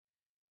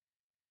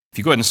If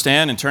you go ahead and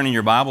stand and turn in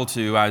your Bible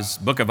to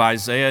book of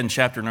Isaiah in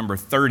chapter number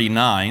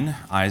 39,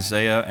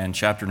 Isaiah and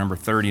chapter number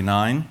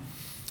 39.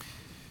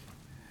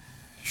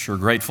 Sure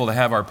grateful to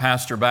have our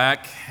pastor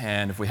back,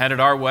 and if we had it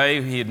our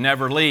way, he'd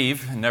never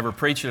leave and never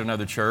preach at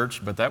another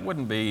church, but that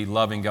wouldn't be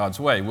loving God's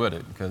way, would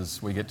it?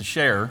 Because we get to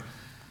share,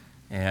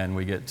 and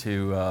we get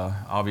to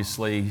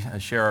obviously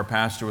share our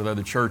pastor with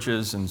other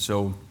churches, and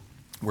so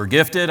we're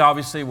gifted,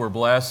 obviously, we're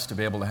blessed to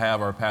be able to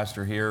have our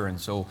pastor here, and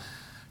so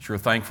sure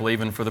thankful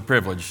even for the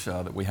privilege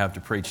that we have to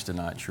preach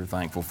tonight. Sure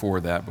thankful for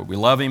that. But we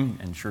love him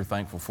and sure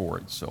thankful for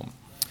it. So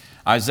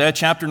Isaiah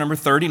chapter number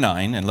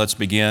 39, and let's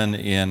begin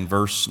in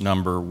verse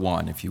number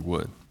 1, if you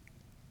would.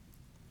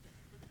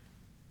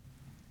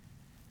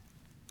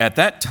 At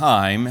that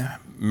time,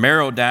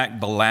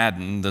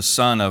 Merodach-Baladan, the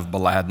son of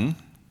Baladan,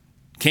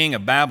 king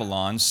of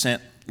Babylon,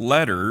 sent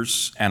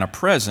letters and a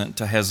present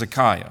to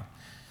Hezekiah.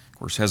 Of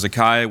course,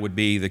 Hezekiah would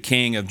be the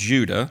king of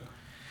Judah,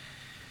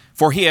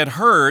 for he had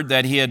heard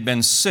that he had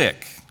been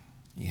sick.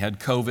 He had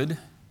COVID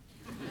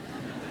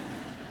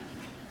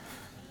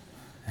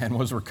and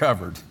was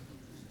recovered.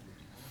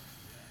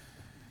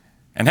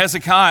 And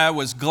Hezekiah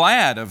was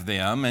glad of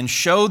them and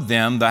showed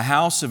them the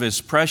house of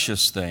his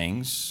precious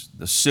things,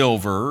 the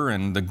silver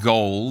and the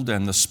gold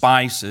and the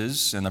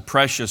spices and the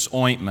precious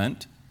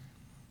ointment,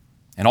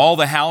 and all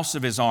the house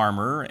of his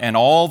armor and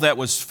all that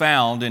was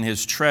found in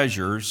his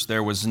treasures.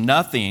 There was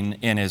nothing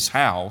in his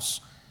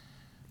house,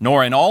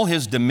 nor in all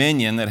his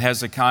dominion that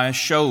Hezekiah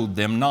showed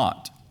them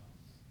not.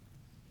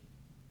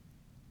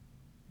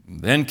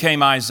 Then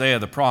came Isaiah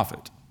the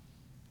prophet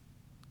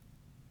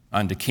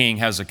unto King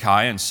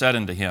Hezekiah and said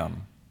unto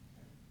him,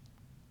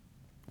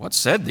 What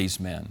said these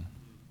men?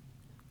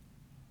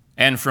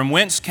 And from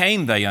whence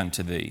came they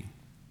unto thee?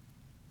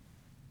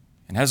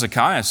 And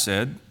Hezekiah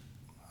said,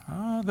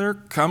 They're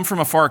come from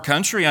a far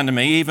country unto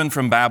me, even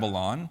from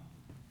Babylon.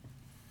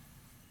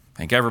 I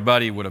think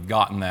everybody would have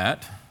gotten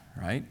that,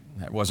 right?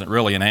 That wasn't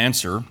really an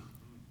answer.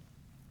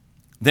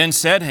 Then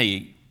said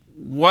he,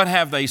 What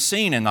have they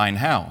seen in thine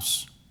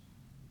house?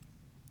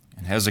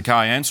 And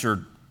Hezekiah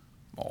answered,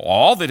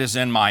 All that is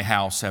in my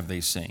house have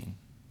they seen.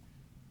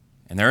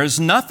 And there is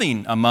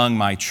nothing among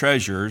my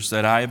treasures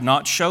that I have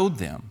not showed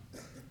them.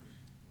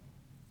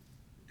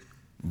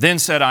 Then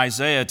said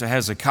Isaiah to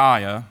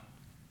Hezekiah,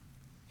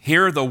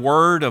 Hear the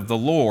word of the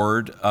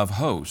Lord of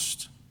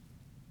hosts.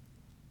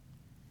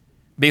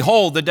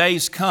 Behold, the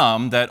days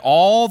come that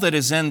all that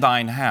is in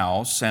thine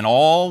house and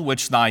all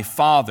which thy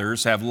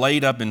fathers have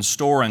laid up in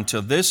store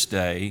unto this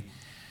day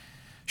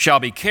shall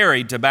be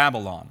carried to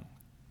Babylon.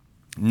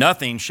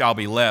 Nothing shall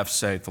be left,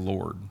 saith the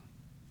Lord.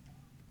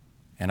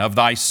 And of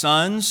thy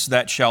sons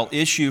that shall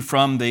issue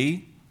from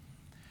thee,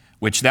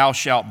 which thou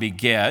shalt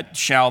beget,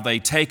 shall they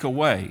take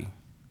away,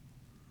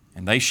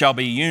 and they shall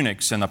be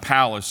eunuchs in the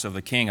palace of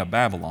the king of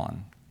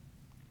Babylon.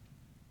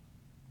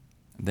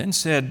 Then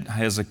said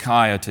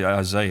Hezekiah to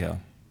Isaiah,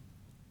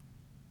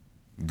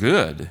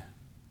 Good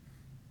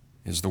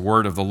is the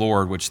word of the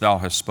Lord which thou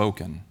hast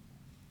spoken.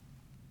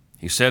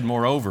 He said,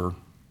 Moreover,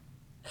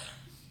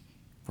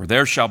 for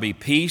there shall be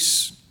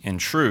peace and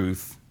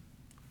truth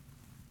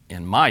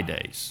in my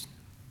days.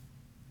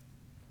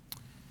 I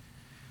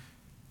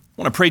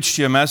want to preach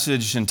to you a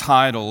message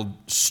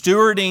entitled,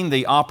 Stewarding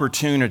the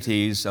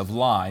Opportunities of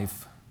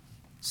Life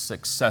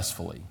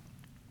Successfully.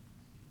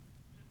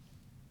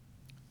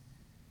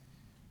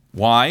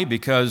 Why?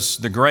 Because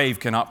the grave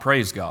cannot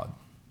praise God.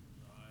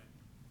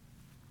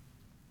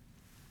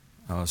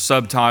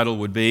 Subtitle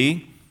would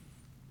be,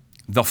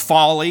 The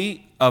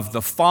Folly of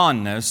the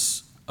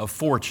Fondness of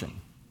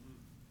Fortune.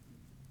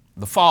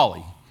 The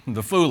folly,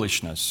 the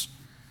foolishness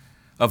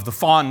of the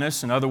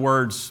fondness, in other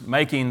words,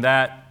 making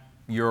that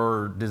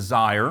your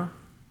desire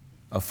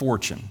of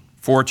fortune.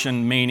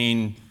 Fortune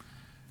meaning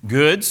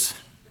goods,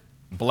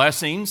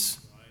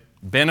 blessings,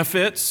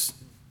 benefits,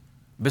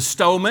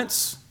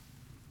 bestowments.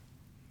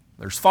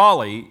 There's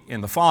folly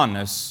in the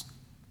fondness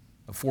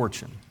of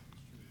fortune.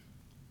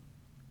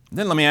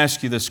 Then let me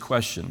ask you this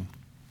question.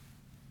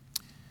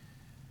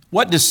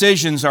 What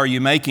decisions are you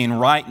making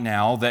right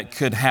now that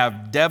could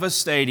have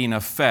devastating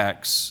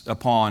effects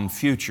upon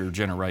future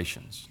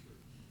generations?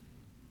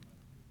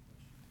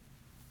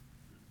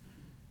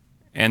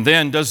 And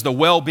then, does the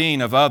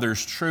well-being of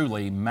others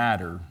truly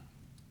matter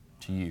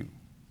to you?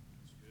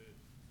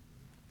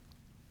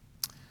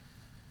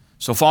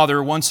 So,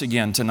 Father, once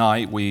again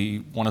tonight,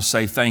 we want to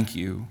say thank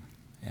you.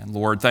 And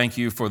Lord, thank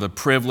you for the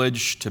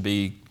privilege to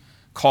be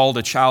called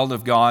a child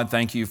of God.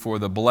 Thank you for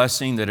the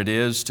blessing that it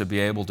is to be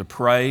able to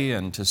pray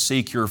and to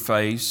seek your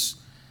face.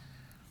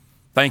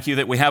 Thank you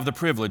that we have the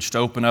privilege to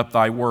open up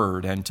thy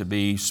word and to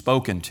be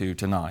spoken to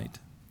tonight.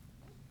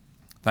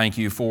 Thank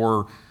you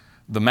for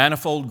the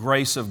manifold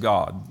grace of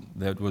God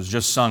that was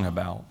just sung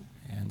about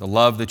and the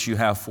love that you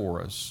have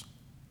for us.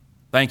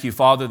 Thank you,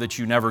 Father, that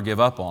you never give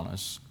up on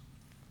us.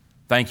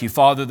 Thank you,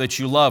 Father, that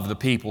you love the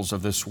peoples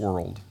of this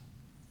world.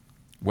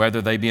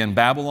 Whether they be in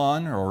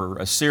Babylon or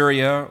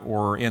Assyria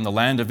or in the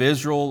land of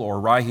Israel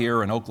or right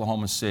here in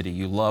Oklahoma City,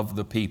 you love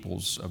the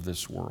peoples of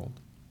this world.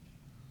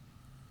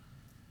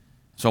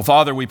 So,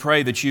 Father, we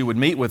pray that you would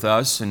meet with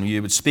us and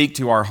you would speak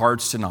to our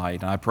hearts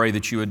tonight. And I pray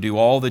that you would do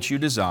all that you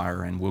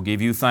desire, and we'll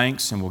give you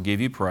thanks and we'll give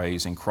you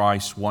praise in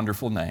Christ's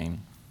wonderful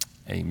name.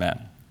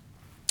 Amen.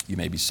 You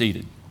may be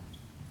seated.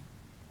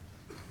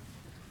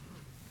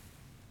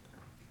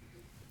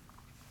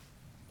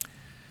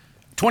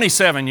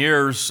 "27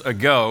 years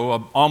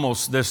ago,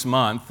 almost this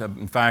month,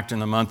 in fact in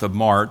the month of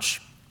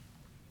March,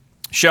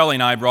 Shelley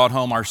and I brought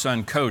home our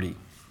son Cody.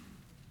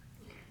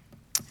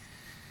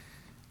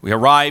 We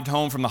arrived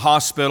home from the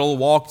hospital,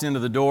 walked into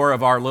the door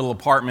of our little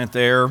apartment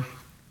there,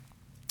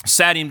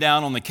 sat him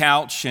down on the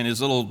couch in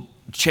his little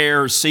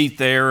chair seat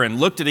there, and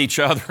looked at each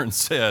other and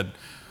said,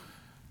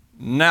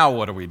 "Now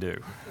what do we do?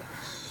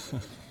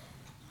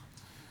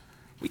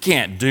 We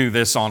can't do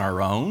this on our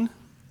own."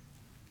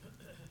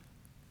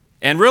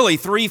 And really,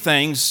 three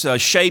things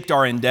shaped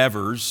our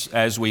endeavors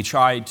as we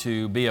tried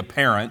to be a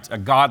parent, a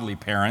godly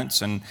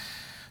parent, and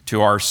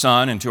to our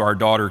son and to our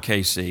daughter,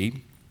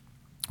 Casey.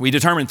 We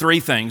determined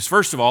three things.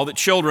 First of all, that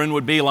children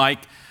would be like,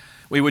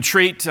 we would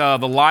treat the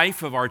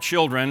life of our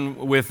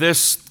children with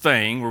this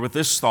thing, or with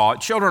this thought.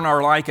 Children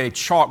are like a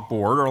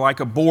chalkboard, or like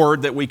a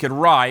board that we could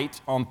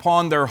write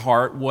upon their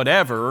heart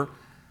whatever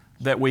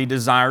that we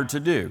desired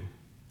to do.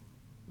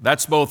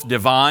 That's both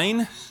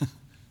divine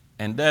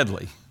and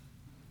deadly.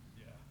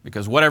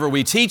 Because whatever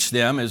we teach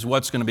them is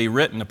what's going to be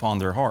written upon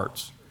their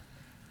hearts.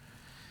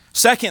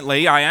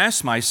 Secondly, I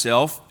asked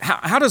myself,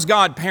 how does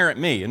God parent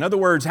me? In other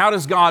words, how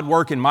does God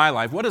work in my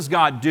life? What does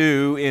God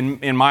do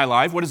in my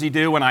life? What does He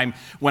do when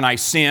I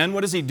sin?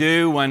 What does He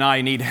do when I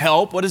need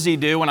help? What does He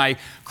do when I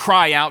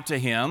cry out to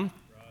Him?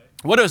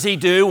 What does He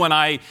do when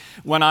I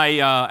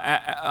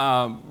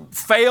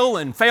fail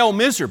and fail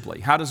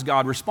miserably? How does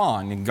God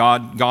respond? And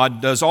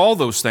God does all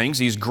those things.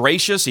 He's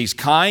gracious, He's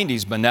kind,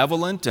 He's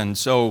benevolent, and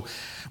so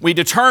we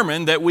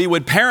determined that we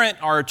would parent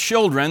our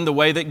children the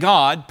way that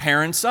God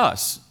parents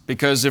us.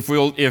 Because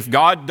if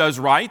God does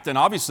right, then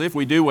obviously if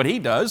we do what He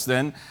does,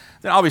 then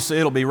obviously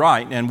it'll be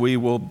right, and we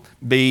will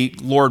be,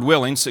 Lord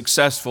willing,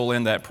 successful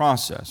in that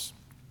process.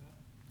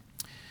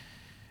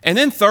 And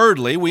then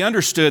thirdly, we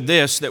understood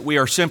this, that we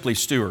are simply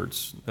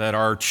stewards, that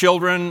our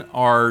children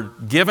are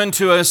given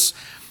to us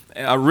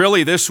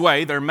really this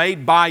way. They're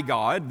made by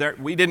God.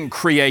 We didn't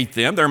create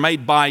them. They're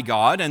made by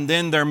God, and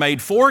then they're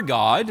made for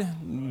God.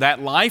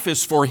 That life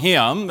is for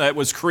Him, that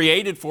was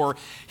created for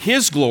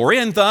His glory,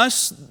 and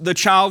thus the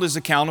child is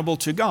accountable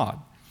to God.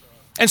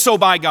 And so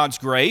by God's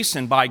grace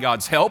and by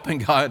God's help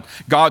and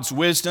God's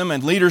wisdom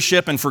and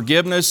leadership and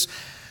forgiveness,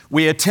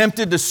 we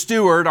attempted to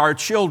steward our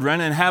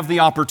children and have the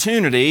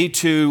opportunity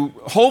to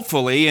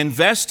hopefully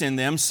invest in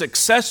them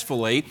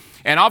successfully.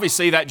 And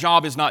obviously that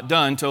job is not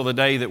done till the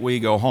day that we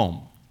go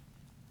home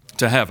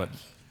to heaven.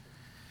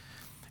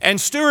 And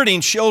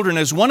stewarding children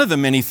is one of the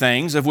many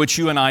things of which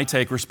you and I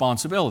take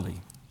responsibility.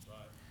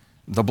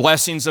 The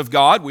blessings of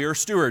God we are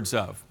stewards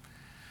of.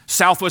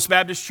 Southwest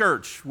Baptist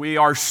Church, we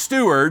are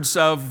stewards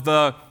of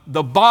the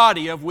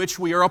body of which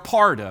we are a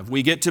part of.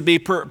 We get to be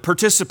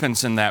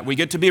participants in that. We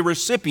get to be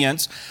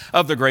recipients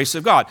of the grace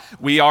of God.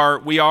 We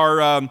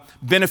are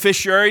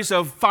beneficiaries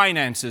of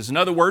finances. In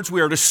other words, we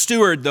are to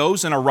steward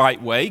those in a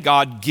right way.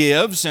 God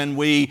gives, and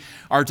we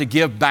are to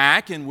give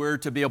back, and we're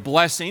to be a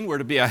blessing. We're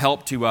to be a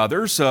help to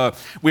others.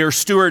 We are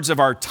stewards of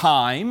our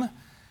time.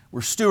 We're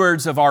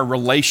stewards of our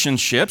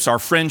relationships, our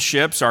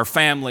friendships, our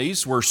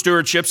families. We're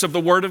stewardships of the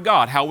Word of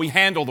God, how we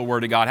handle the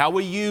Word of God, how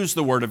we use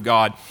the Word of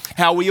God,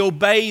 how we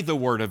obey the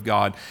Word of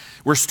God.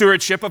 We're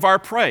stewardship of our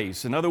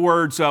praise. In other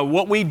words,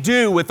 what we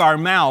do with our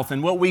mouth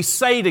and what we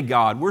say to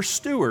God, we're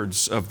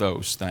stewards of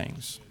those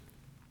things.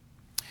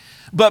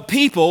 But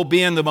people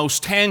being the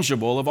most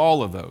tangible of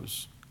all of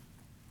those.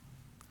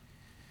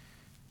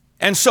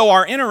 And so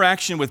our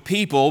interaction with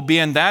people,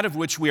 being that of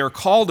which we are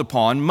called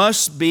upon,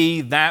 must be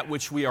that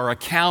which we are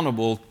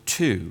accountable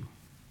to.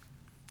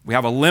 We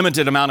have a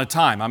limited amount of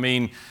time. I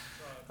mean,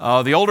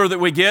 the older that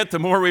we get, the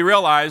more we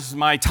realize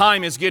my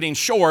time is getting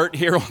short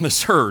here on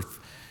this earth.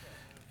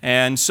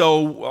 And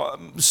so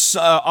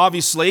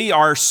obviously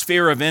our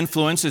sphere of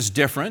influence is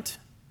different.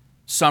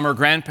 Some are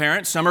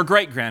grandparents, some are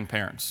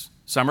great-grandparents,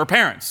 some are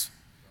parents.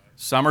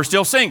 Some are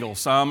still single.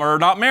 Some are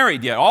not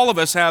married yet. All of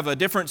us have a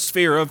different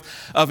sphere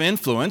of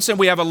influence, and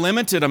we have a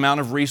limited amount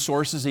of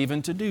resources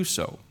even to do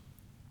so.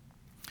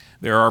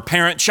 There are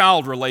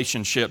parent-child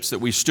relationships that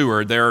we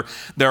steward. There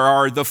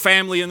are the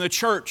family and the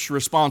church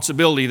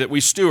responsibility that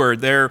we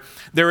steward. There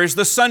is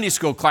the Sunday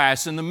school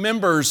class and the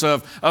members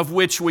of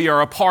which we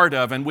are a part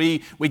of, and we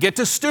get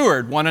to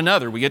steward one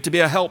another. We get to be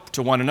a help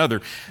to one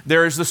another.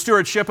 There is the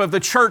stewardship of the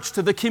church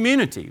to the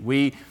community.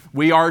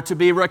 We are to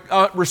be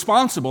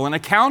responsible and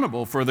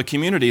accountable for the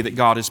community that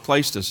God has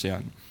placed us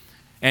in,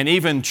 and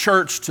even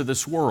church to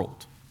this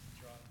world,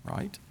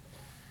 right?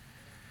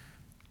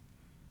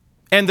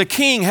 And the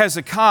king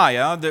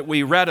Hezekiah that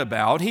we read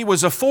about, he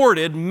was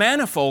afforded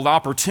manifold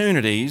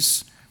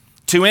opportunities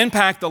to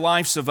impact the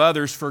lives of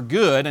others for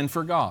good and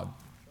for God.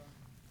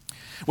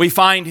 We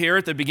find here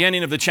at the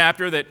beginning of the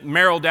chapter that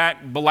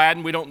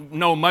Merodach-Baladan, we don't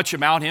know much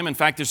about him. In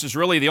fact, this is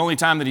really the only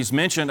time that he's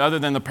mentioned other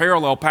than the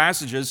parallel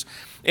passages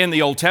in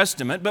the Old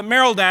Testament. But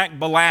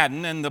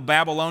Merodach-Baladan and the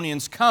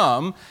Babylonians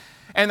come,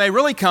 and they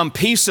really come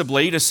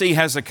peaceably to see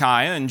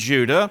Hezekiah and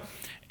Judah.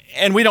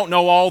 And we don't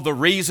know all the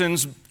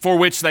reasons for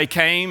which they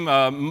came.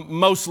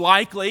 Most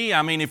likely,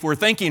 if we're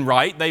thinking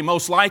right, they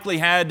most likely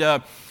had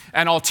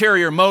an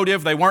ulterior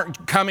motive. They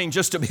weren't coming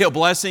just to be a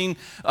blessing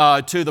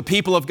to the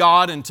people of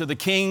God and to the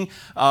king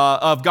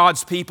of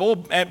God's people.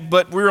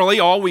 But really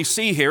all we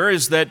see here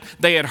is that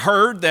they had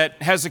heard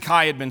that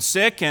Hezekiah had been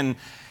sick and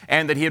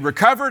that he had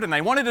recovered, and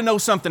they wanted to know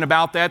something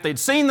about that. They'd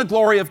seen the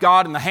glory of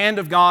God and the hand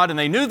of God, and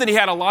they knew that he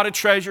had a lot of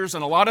treasures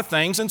and a lot of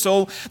things, and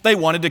so they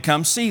wanted to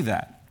come see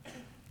that.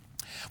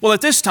 Well,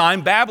 at this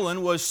time,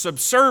 Babylon was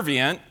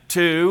subservient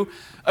to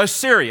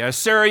Assyria.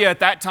 Assyria at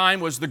that time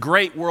was the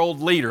great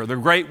world leader, the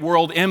great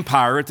world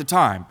empire at the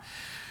time.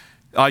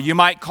 You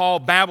might call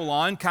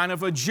Babylon kind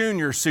of a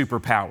junior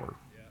superpower.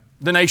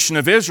 The nation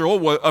of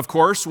Israel, of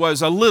course,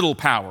 was a little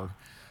power,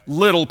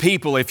 little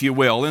people, if you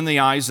will, in the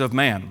eyes of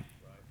man.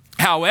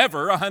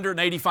 However,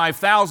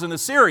 185,000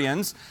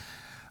 Assyrians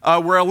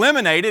were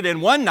eliminated in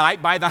one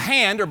night by the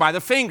hand or by the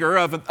finger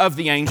of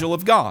the angel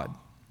of God.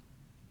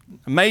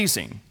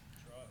 Amazing.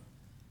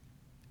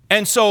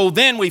 And so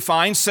then we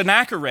find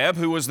Sennacherib,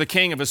 who was the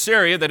king of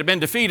Assyria that had been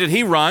defeated.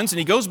 He runs and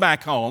he goes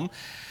back home.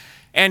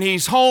 And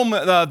he's home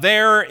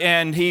there,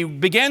 and he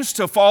begins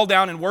to fall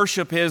down and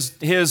worship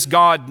his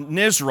god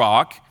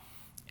Nisroch.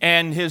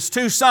 And his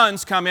two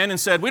sons come in and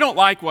said, we don't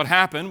like what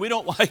happened. We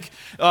don't like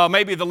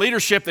maybe the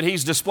leadership that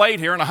he's displayed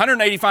here. And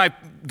 185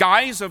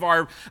 guys of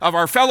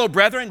our fellow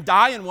brethren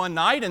die in one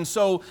night. And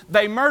so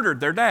they murdered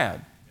their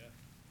dad.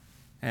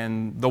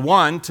 And the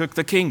one took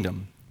the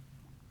kingdom.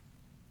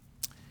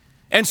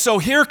 And so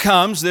here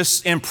comes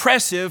this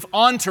impressive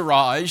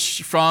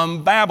entourage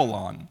from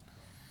Babylon,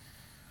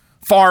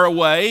 far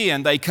away,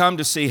 and they come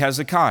to see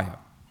Hezekiah.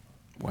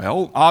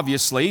 Well,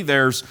 obviously,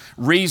 there's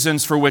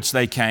reasons for which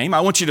they came.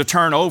 I want you to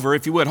turn over,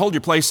 if you would, hold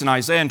your place in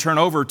Isaiah and turn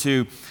over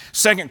to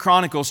 2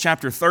 Chronicles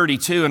chapter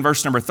 32 and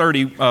verse number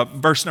 32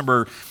 and verse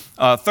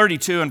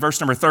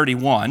number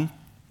 31.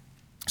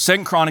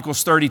 2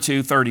 Chronicles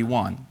 32,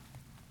 31.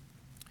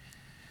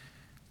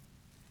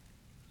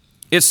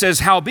 It says,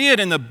 howbeit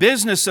in the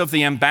business of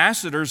the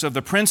ambassadors of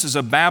the princes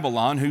of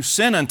Babylon who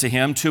sent unto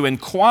him to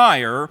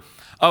inquire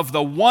of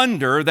the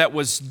wonder that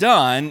was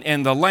done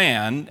in the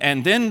land.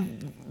 And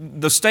then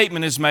the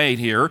statement is made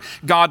here,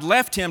 God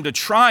left him to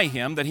try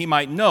him that he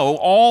might know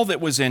all that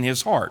was in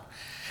his heart.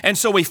 And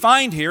so we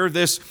find here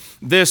this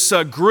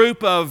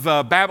group of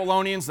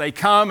Babylonians. They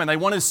come and they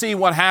want to see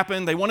what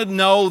happened. They wanted to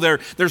know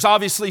there's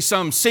obviously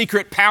some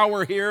secret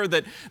power here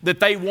that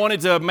they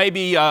wanted to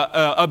maybe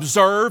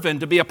observe and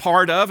to be a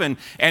part of. And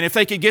if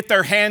they could get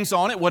their hands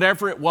on it,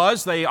 whatever it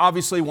was, they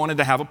obviously wanted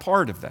to have a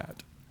part of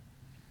that.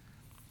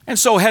 And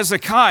so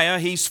Hezekiah,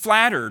 he's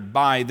flattered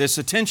by this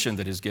attention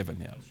that is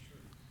given him.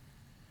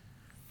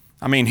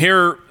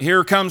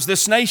 Here comes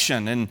this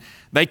nation, and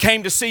they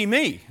came to see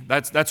me.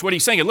 That's what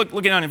he's saying.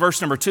 Look down in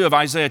verse number 2 of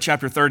Isaiah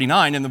chapter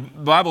 39, and the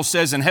Bible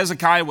says, and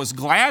Hezekiah was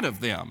glad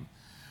of them.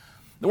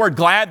 The word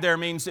glad there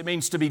means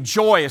to be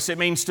joyous. It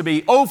means to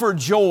be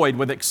overjoyed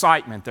with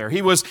excitement there.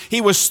 He was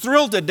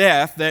thrilled to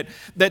death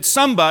that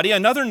somebody,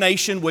 another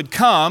nation, would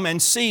come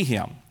and see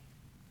him.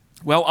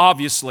 Well,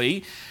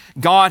 obviously,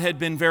 God had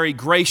been very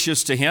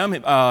gracious to him.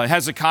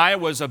 Hezekiah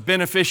was a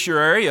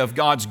beneficiary of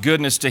God's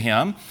goodness to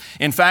him.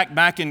 In fact,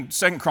 back in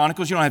 2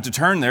 Chronicles, you don't have to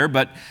turn there,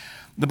 but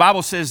the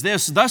Bible says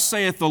this, thus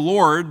saith the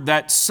Lord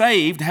that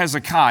saved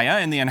Hezekiah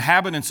and the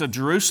inhabitants of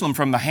Jerusalem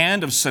from the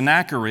hand of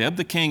Sennacherib,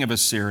 the king of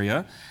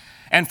Assyria,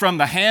 and from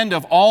the hand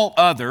of all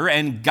other,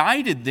 and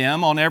guided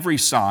them on every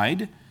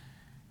side.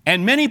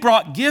 And many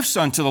brought gifts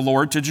unto the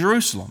Lord to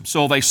Jerusalem.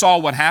 So they saw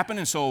what happened,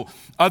 and so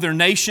other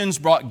nations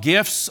brought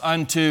gifts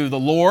unto the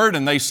Lord,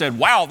 and they said,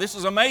 wow, this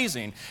is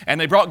amazing.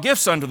 And they brought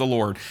gifts unto the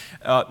Lord.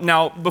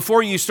 Now,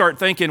 before you start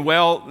thinking,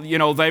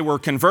 they were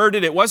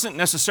converted, it wasn't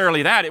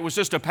necessarily that. It was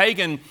just a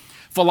pagan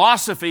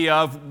philosophy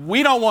of,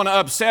 we don't want to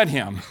upset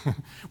him.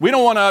 We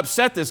don't want to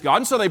upset this God.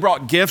 And so they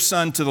brought gifts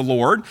unto the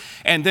Lord.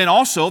 And then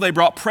also they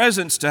brought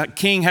presents to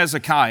King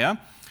Hezekiah,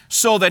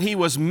 so that he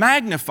was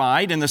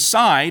magnified in the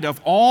sight of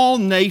all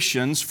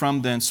nations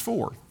from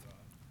thenceforth.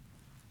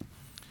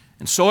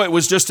 And so it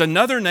was just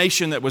another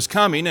nation that was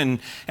coming, and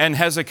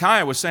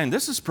Hezekiah was saying,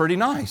 this is pretty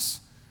nice.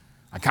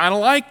 I kind of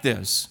like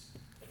this.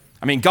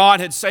 God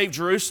had saved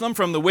Jerusalem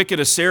from the wicked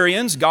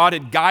Assyrians. God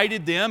had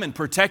guided them and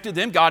protected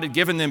them. God had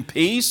given them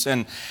peace,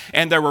 and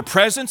there were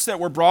presents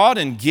that were brought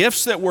and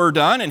gifts that were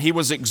done, and he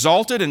was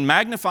exalted and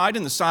magnified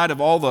in the sight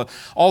of all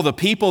the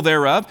people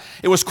thereof.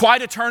 It was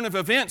quite a turn of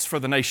events for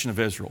the nation of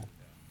Israel.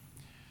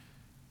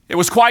 It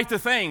was quite the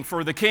thing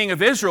for the king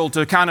of Israel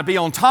to kind of be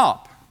on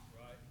top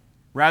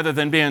rather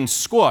than being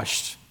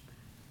squashed.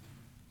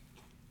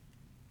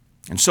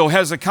 And so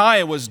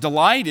Hezekiah was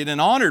delighted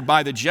and honored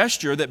by the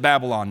gesture that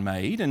Babylon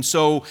made, and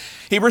so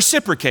he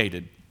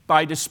reciprocated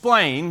by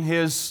displaying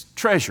his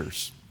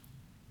treasures.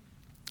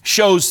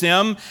 shows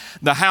them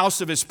the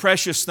house of his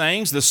precious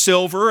things, the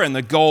silver and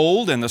the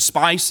gold and the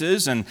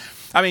spices. And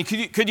I mean,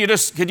 could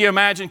you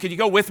imagine, could you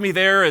go with me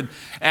there and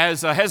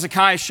as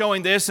Hezekiah is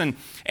showing this, and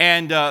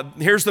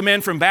here's the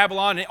men from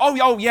Babylon, and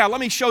oh yeah,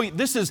 let me show you,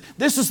 this is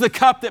the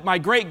cup that my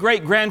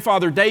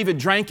great-great-grandfather David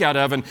drank out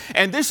of,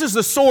 and this is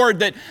the sword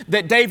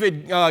that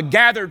David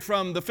gathered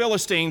from the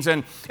Philistines,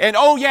 and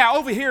oh yeah,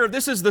 over here,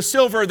 this is the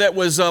silver that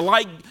was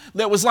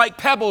like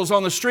pebbles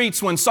on the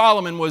streets when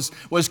Solomon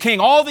was king.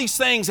 All these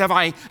things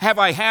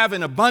have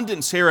in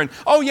abundance here, and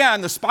oh yeah,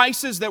 and the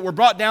spices that were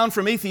brought down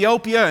from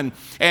Ethiopia,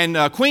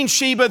 and Queen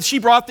Sheba, she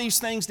brought these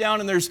things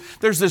down, and there's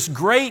this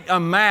great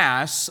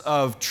amass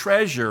of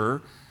treasure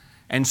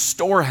and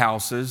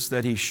storehouses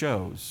that he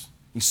shows.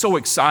 He's so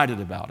excited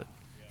about it.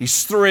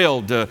 He's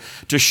thrilled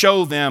to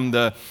show them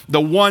the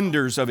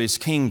wonders of his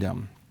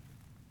kingdom.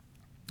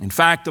 In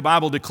fact, the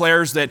Bible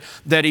declares that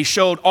he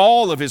showed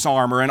all of his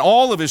armor and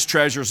all of his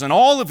treasures and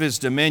all of his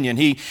dominion.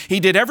 He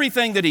did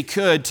everything that he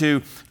could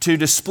to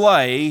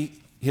display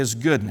his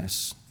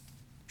goodness,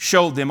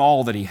 showed them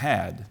all that he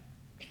had.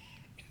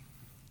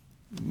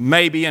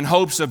 Maybe in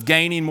hopes of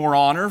gaining more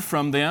honor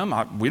from them,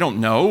 we don't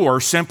know,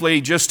 or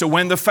simply just to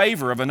win the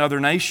favor of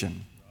another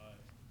nation.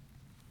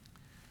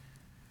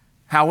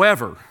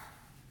 However,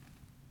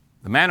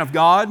 the man of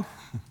God,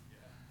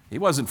 he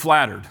wasn't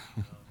flattered.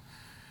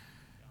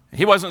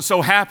 He wasn't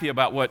so happy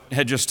about what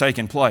had just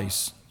taken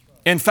place.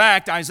 In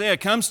fact, Isaiah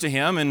comes to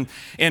him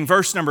in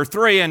verse number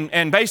 3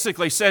 and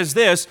basically says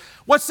this,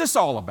 "What's this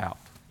all about?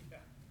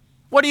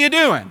 What are you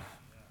doing?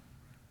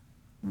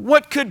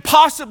 What could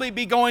possibly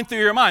be going through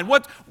your mind?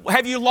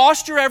 Have you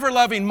lost your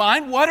ever-loving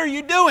mind? What are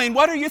you doing?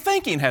 What are you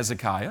thinking,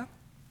 Hezekiah?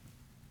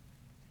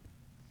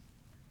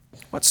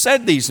 What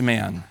said these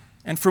men?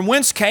 And from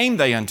whence came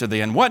they unto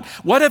thee? And what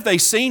have they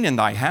seen in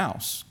thy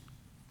house?"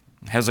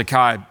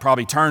 Hezekiah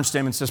probably turns to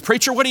him and says,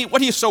 "Preacher, what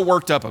are you so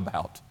worked up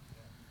about?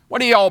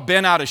 What are you all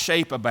bent out of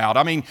shape about?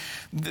 I mean,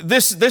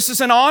 this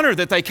is an honor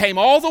that they came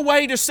all the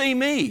way to see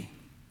me.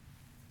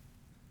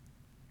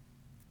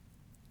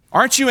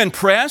 Aren't you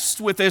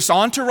impressed with this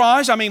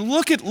entourage? I mean,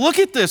 look at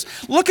this.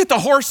 Look at the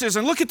horses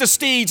and look at the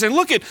steeds and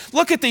look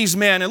at these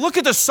men and look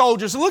at the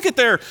soldiers and look at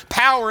their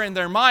power and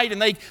their might.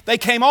 And they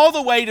came all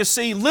the way to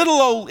see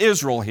little old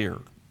Israel here.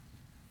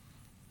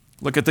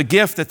 Look at the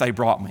gift that they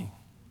brought me.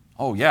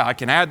 Oh yeah, I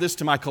can add this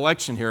to my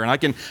collection here, and I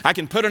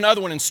can put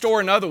another one and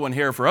store another one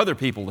here for other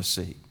people to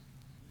see.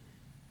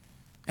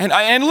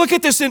 And look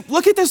at this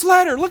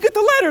letter. Look at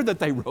the letter that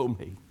they wrote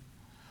me.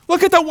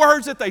 Look at the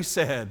words that they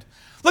said.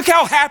 Look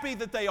how happy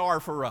that they are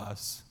for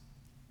us.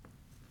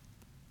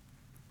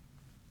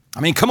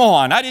 I mean, come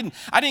on. I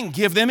didn't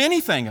give them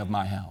anything of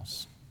my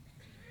house.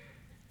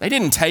 They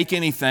didn't take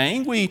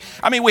anything. We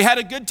had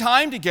a good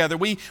time together.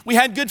 We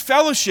had good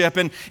fellowship.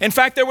 And in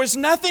fact, there was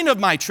nothing of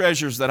my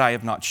treasures that I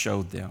have not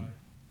showed them."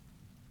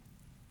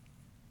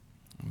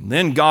 And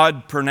then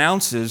God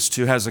pronounces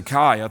to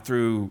Hezekiah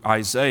through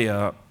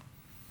Isaiah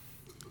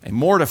a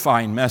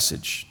mortifying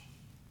message.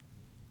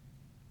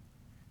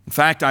 In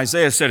fact,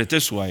 Isaiah said it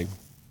this way,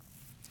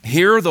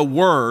 "Hear the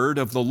word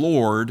of the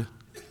Lord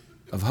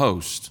of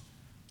hosts."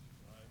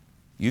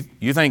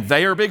 You think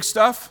they are big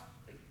stuff?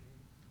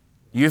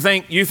 You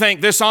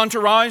think this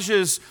entourage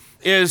is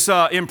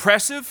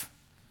impressive?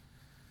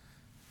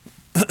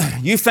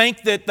 You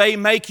think that they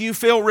make you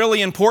feel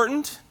really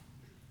important?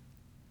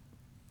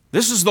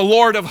 This is the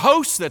Lord of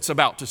hosts that's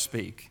about to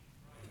speak.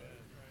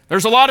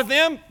 There's a lot of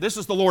them. This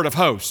is the Lord of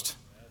hosts.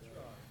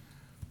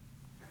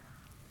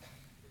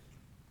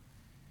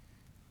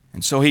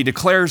 And so he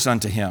declares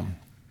unto him,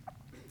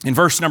 in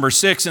verse number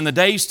 6, "In the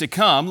days to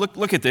come,"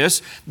 look at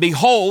this,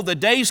 "behold, the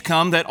days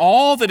come that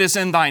all that is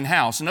in thine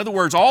house," in other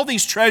words, all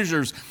these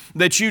treasures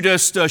that you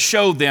just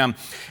showed them,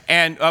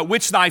 and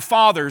which thy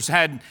fathers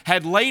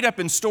had laid up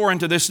in store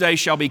unto this day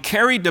shall be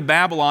carried to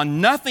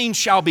Babylon. Nothing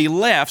shall be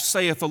left,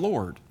 saith the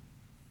Lord.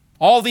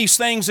 All these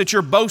things that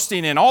you're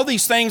boasting in, all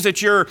these things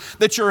that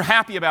you're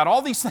happy about,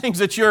 all these things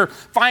that you're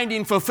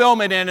finding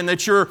fulfillment in and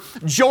that you're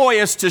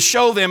joyous to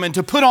show them and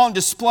to put on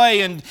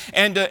display and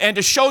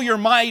to show your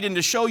might and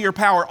to show your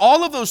power,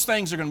 all of those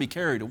things are going to be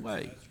carried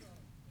away.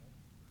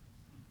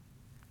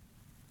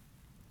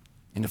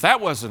 And if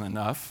that wasn't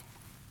enough,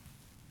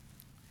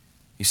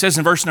 he says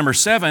in verse number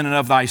 7, "And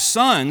of thy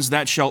sons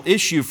that shall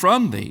issue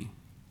from thee,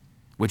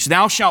 which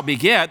thou shalt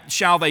beget,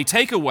 shall they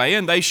take away,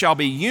 and they shall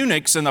be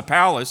eunuchs in the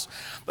palace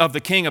of the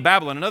king of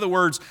Babylon." In other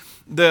words,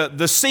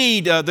 the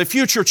seed, the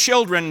future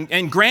children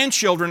and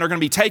grandchildren are going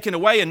to be taken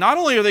away. And not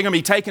only are they going to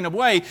be taken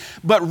away,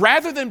 but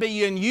rather than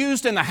being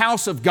used in the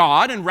house of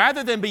God, and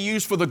rather than be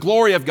used for the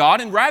glory of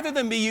God, and rather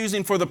than be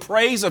using for the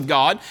praise of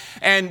God,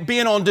 and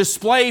being on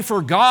display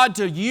for God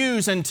to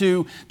use and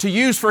to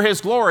use for His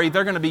glory,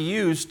 they're going to be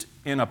used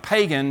in a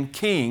pagan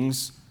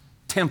king's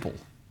temple.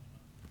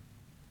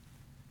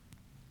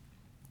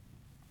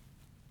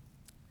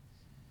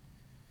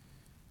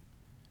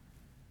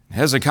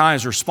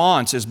 Hezekiah's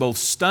response is both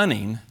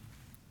stunning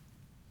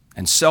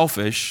and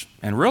selfish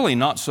and really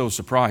not so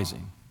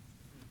surprising.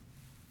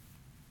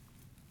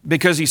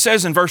 Because he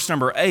says in verse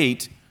number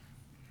 8,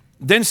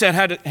 Then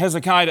said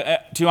Hezekiah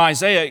to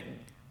Isaiah,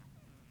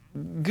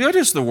 good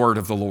is the word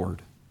of the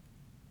Lord.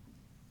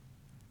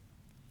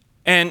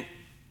 And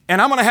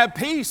I'm going to have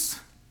peace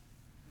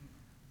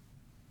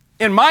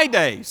in my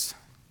days.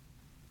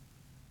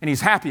 And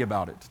he's happy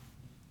about it.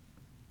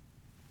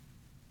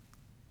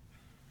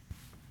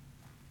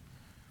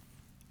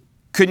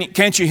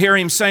 Can't you hear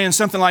him saying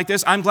something like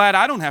this? I'm glad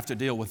I don't have to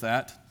deal with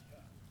that.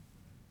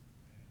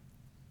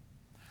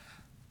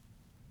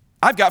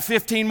 I've got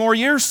 15 more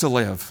years to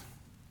live.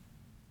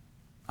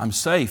 I'm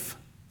safe.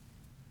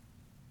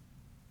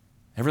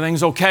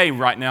 Everything's okay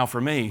right now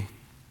for me.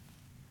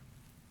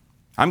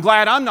 I'm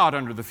glad I'm not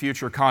under the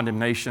future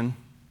condemnation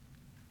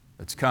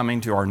that's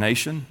coming to our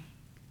nation.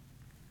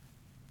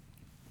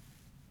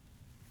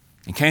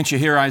 And can't you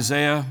hear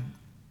Isaiah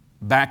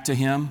back to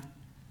him?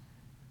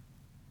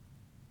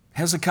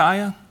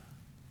 Hezekiah,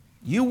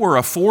 you were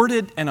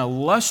afforded an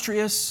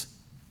illustrious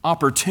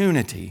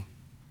opportunity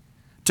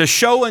to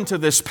show unto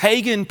this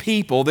pagan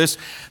people, this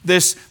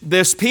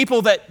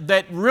people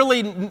that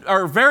really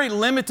are very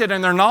limited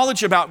in their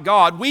knowledge about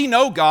God. We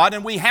know God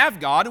and we have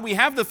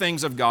the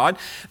things of God.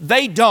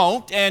 They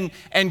don't, and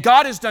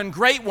God has done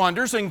great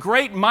wonders and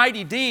great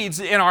mighty deeds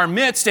in our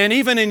midst and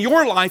even in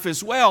your life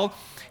as well,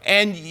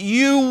 and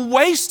you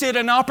wasted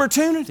an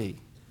opportunity.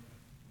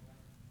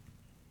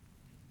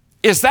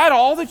 Is that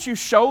all that you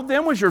showed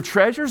them was your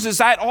treasures? Is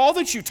that all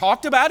that you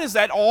talked about? Is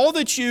that all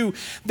that you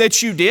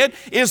did?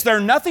 Is there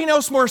nothing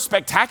else more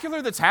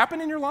spectacular that's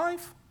happened in your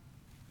life?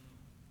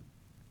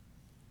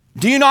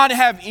 Do you not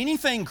have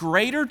anything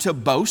greater to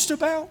boast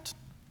about?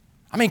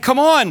 I mean, come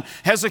on,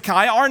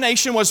 Hezekiah. Our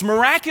nation was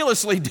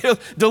miraculously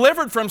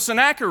delivered from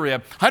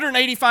Sennacherib.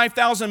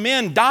 185,000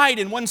 men died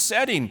in one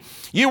setting.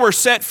 You were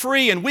set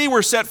free, and we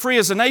were set free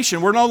as a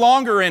nation. We're no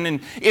longer in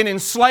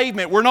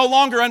enslavement. We're no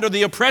longer under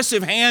the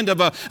oppressive hand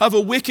of a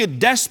wicked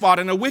despot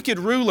and a wicked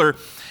ruler.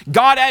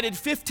 God added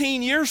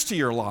 15 years to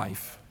your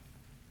life.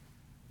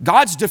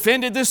 God's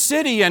defended this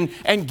city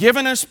and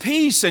given us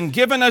peace and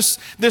given us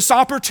this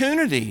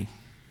opportunity.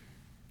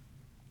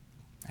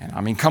 And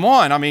I mean, come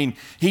on. I mean,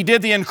 He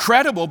did the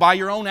incredible by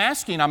your own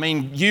asking. I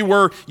mean, you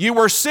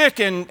were sick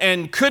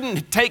and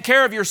couldn't take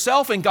care of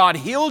yourself, and God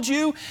healed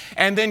you.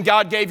 And then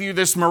God gave you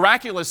this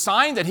miraculous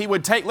sign that He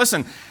would take.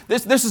 Listen,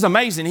 this is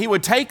amazing. He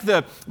would take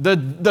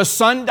the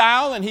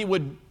sundial and He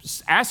would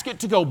ask it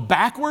to go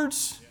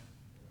backwards.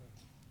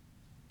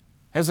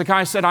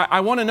 Hezekiah said,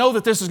 I want to know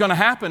that this is going to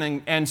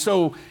happen. And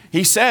so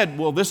he said,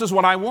 well, this is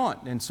what I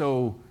want. And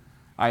so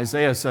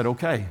Isaiah said,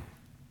 okay.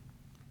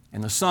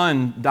 And the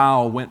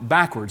sundial went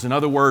backwards. In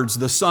other words,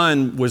 the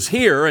sun was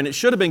here and it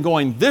should have been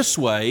going this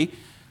way.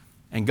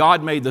 And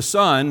God made the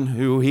sun,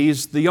 who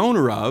He's the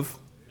owner of,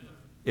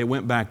 it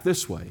went back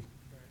this way.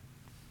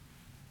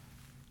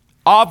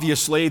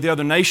 Obviously, the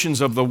other nations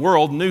of the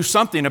world knew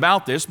something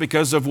about this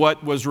because of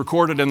what was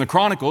recorded in the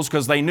Chronicles,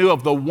 because they knew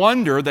of the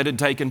wonder that had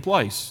taken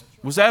place.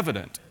 It was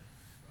evident.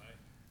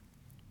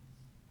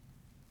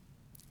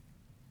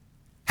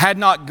 Had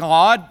not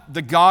God,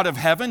 the God of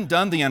heaven,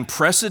 done the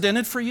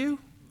unprecedented for you?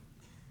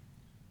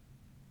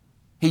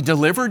 He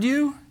delivered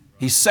you.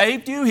 He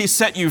saved you. He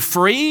set you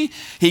free.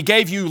 He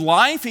gave you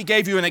life. He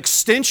gave you an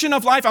extension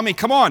of life. I mean,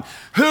 come on.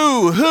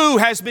 Who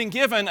has been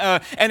given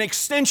an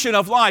extension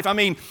of life? I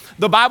mean,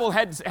 the Bible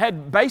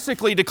had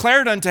basically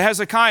declared unto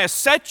Hezekiah,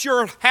 set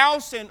your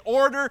house in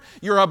order.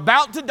 You're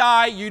about to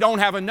die. You don't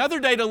have another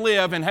day to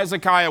live. And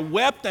Hezekiah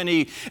wept and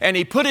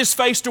he put his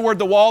face toward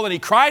the wall and he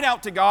cried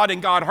out to God,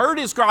 and God heard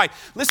his cry.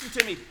 Listen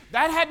to me.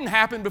 That hadn't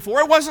happened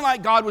before. It wasn't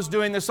like God was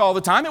doing this all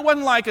the time. It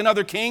wasn't like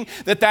another king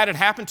that had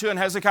happened to, and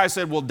Hezekiah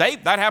said, well,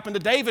 that happened to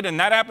David and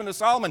that happened to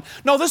Solomon.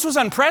 No, this was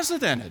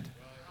unprecedented.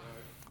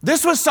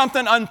 This was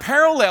something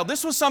unparalleled.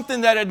 This was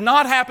something that had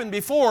not happened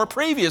before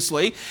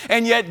previously,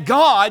 and yet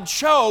God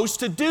chose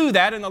to do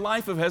that in the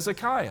life of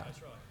Hezekiah.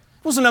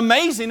 It was an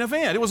amazing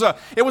event.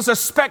 It was a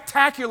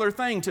spectacular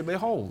thing to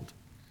behold.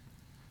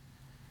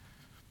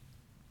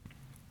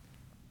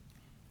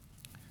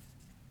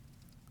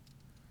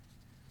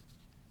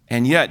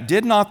 And yet,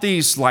 did not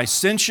these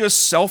licentious,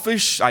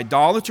 selfish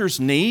idolaters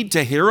need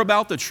to hear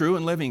about the true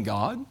and living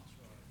God?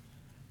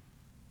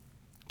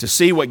 To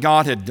see what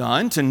God had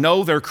done, to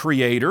know their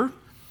Creator.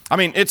 I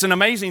mean, it's an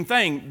amazing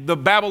thing. The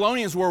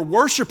Babylonians were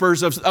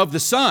worshipers of the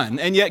sun,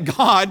 and yet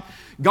God,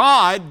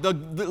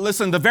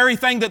 the very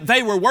thing that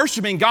they were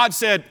worshiping, God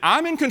said,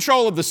 I'm in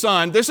control of the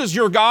sun. This is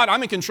your God.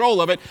 I'm in control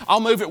of it.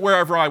 I'll move it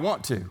wherever I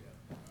want to.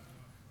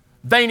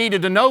 They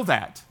needed to know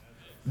that.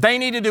 They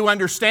needed to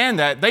understand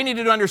that. They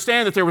needed to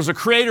understand that there was a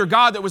Creator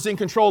God that was in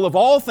control of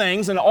all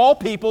things and all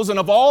peoples and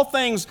of all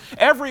things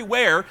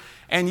everywhere.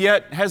 And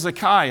yet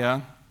Hezekiah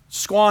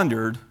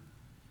squandered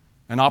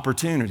an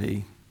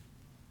opportunity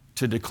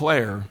to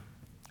declare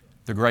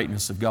the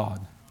greatness of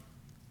God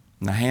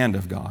and the hand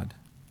of God.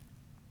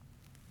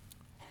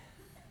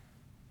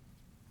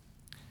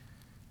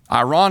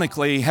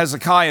 Ironically,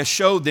 Hezekiah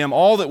showed them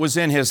all that was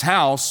in his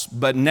house,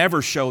 but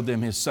never showed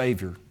them his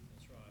Savior.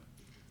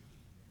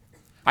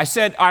 I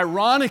said,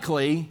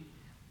 ironically,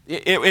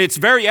 It's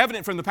very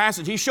evident from the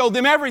passage. He showed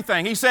them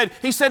everything. He said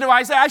to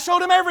Isaiah, I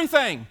showed him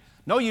everything.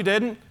 No, you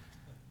didn't.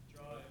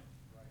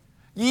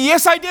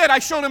 Yes, I did. I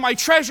showed him my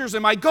treasures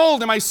and my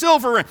gold and my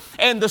silver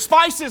and the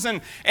spices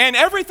and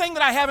everything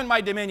that I have in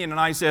my dominion. And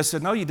Isaiah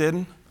said, no, you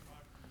didn't.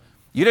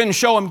 You didn't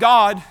show him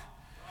God.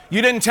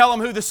 You didn't tell him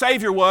who the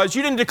Savior was.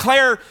 You didn't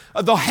declare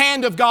the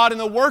hand of God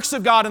and the works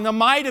of God and the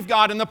might of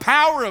God and the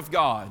power of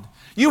God.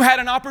 You had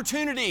an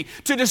opportunity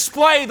to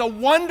display the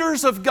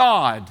wonders of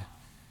God,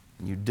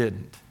 and you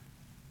didn't.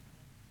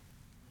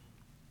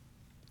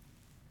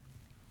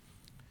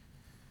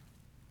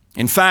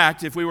 In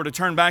fact, if we were to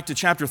turn back to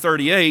chapter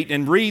 38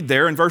 and read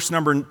there in verse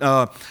number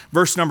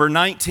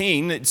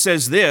 19, it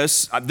says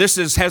this. This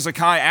is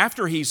Hezekiah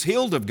after he's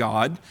healed of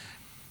God.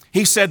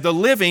 He said, the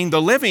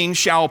living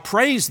shall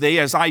praise thee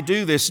as I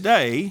do this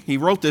day. He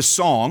wrote this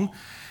song.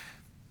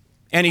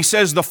 And he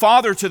says, the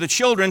father to the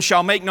children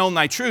shall make known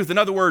thy truth. In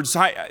other words,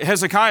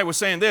 Hezekiah was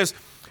saying this,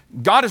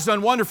 God has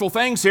done wonderful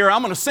things here.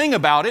 I'm going to sing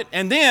about it.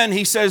 And then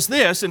he says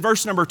this in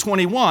verse number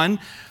 20, the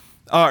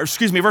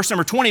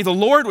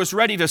Lord was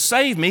ready to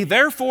save me.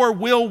 Therefore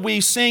will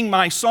we sing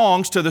my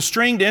songs to the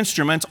stringed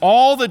instruments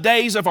all the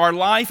days of our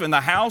life in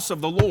the house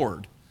of the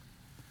Lord.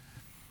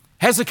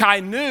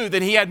 Hezekiah knew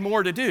that he had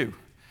more to do.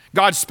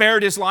 God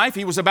spared his life.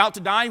 He was about to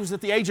die. He was at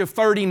the age of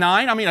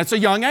 39. I mean, it's a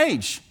young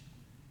age.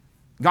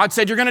 God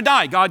said, you're going to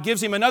die. God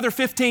gives him another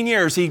 15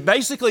 years. He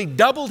basically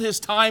doubled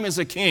his time as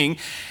a king.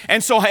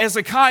 And so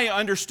Hezekiah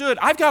understood,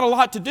 I've got a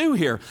lot to do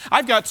here.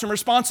 I've got some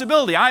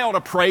responsibility. I ought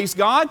to praise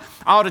God.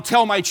 I ought to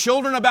tell my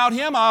children about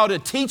Him. I ought to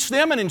teach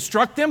them and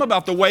instruct them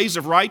about the ways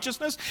of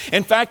righteousness.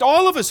 In fact,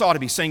 all of us ought to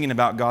be singing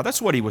about God.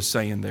 That's what he was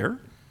saying there.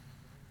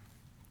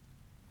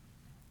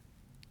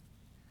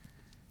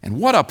 And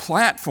what a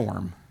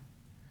platform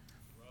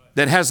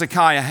that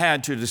Hezekiah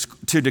had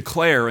to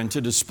declare and to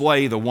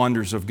display the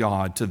wonders of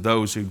God to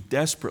those who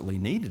desperately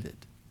needed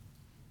it.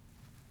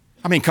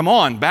 I mean, come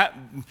on,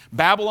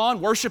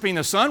 Babylon worshiping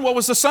the sun, what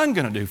was the sun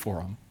going to do for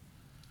them?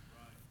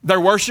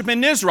 They're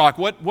worshiping Nisroch.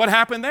 What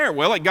happened there?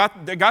 Well, they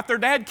got their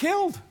dad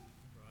killed.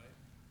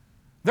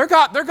 Their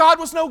God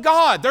was no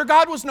God. Their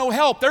God was no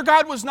help. Their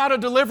God was not a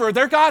deliverer.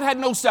 Their God had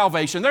no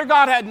salvation. Their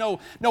God had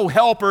no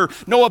help or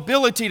no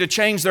ability to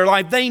change their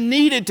life. They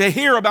needed to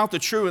hear about the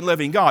true and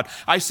living God.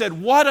 I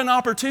said, what an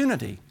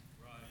opportunity.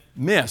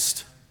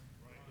 Missed.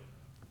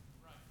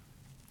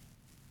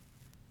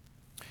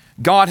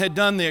 God had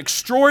done the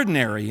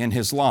extraordinary in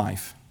his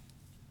life.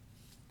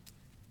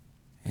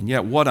 And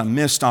yet what a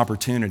missed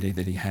opportunity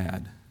that he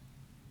had.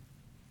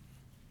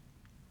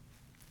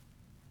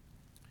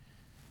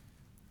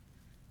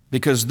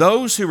 Because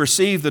those who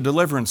receive the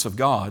deliverance of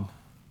God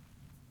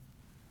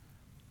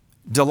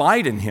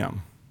delight in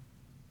Him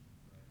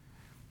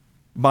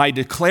by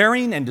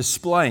declaring and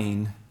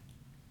displaying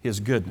His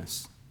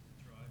goodness.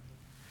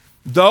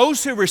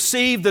 Those who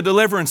receive the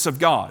deliverance of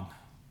God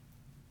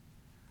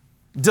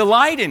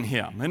delight in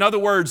Him. In other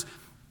words,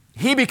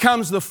 He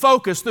becomes the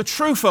focus, the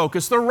true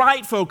focus, the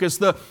right focus,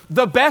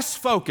 the best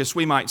focus,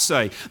 we might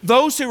say.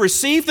 Those who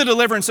receive the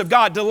deliverance of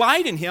God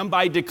delight in Him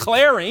by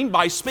declaring,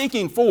 by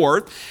speaking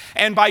forth,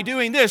 and by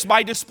doing this,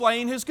 by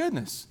displaying His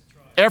goodness.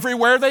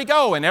 Everywhere they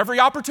go and every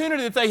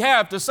opportunity that they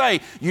have to say,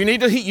 you need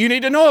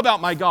to know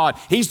about my God.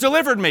 He's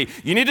delivered me.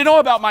 You need to know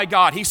about my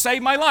God. He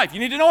saved my life. You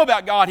need to know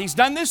about God. He's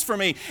done this for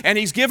me and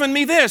He's given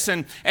me this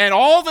and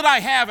all that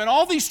I have and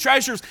all these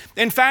treasures.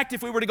 In fact,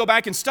 if we were to go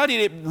back and study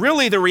it,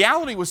 really the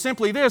reality was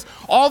simply this.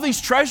 All these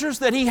treasures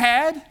that he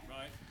had,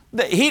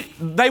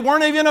 they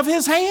weren't even of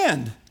his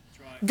hand.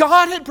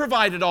 God had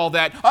provided all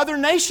that. Other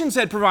nations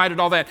had provided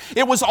all that.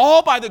 It was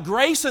all by the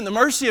grace and the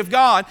mercy of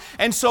God.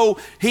 And so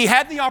he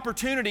had the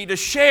opportunity to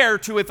share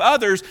with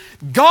others,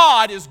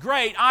 God is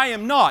great, I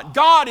am not.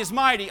 God is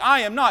mighty, I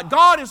am not.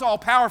 God is all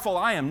powerful,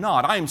 I am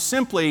not. I am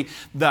simply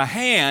the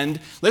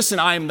hand. Listen,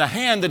 I am the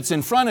hand that's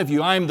in front of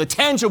you. I am the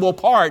tangible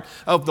part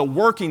of the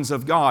workings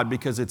of God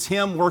because it's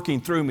Him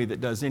working through me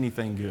that does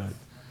anything good.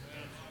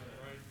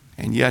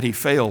 And yet he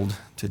failed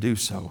to do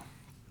so.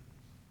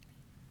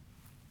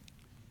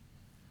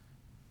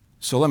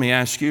 So let me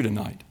ask you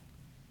tonight.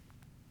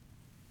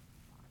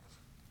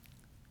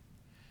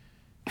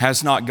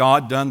 Has not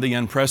God done the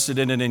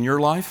unprecedented in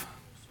your life?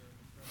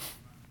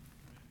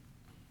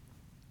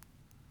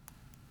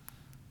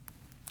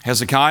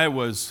 Hezekiah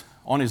was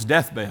on his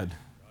deathbed,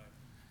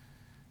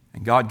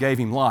 and God gave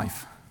him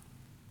life.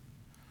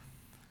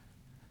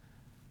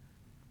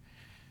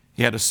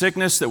 He had a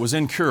sickness that was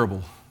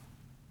incurable,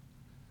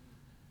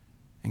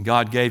 and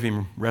God gave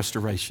him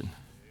restoration,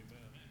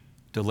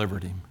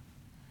 delivered him.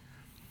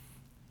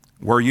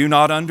 Were you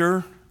not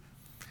under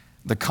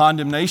the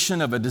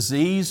condemnation of a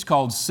disease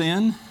called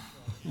sin?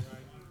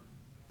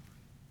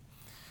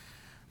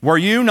 Were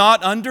you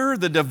not under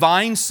the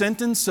divine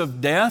sentence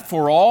of death?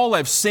 For all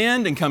have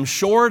sinned and come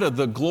short of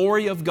the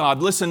glory of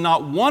God. Listen,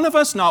 not one of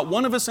us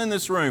in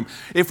this room,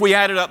 if we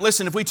added up,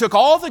 listen, if we took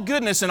all the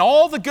goodness and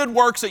all the good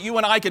works that you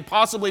and I could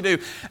possibly do,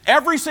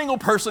 every single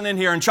person in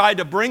here, and tried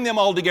to bring them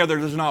all together,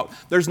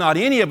 there's not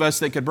any of us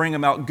that could bring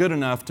them out good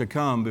enough to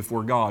come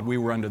before God. We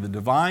were under the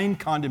divine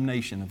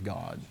condemnation of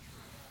God.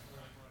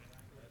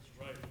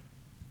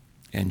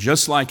 And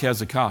just like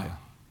Hezekiah,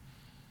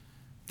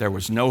 there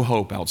was no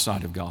hope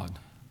outside of God.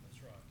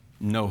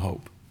 No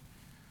hope.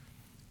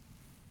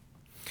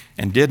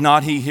 And did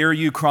not He hear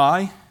you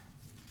cry?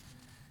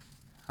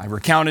 I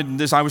recounted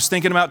this, I was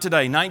thinking about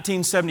today,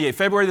 1978,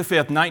 February the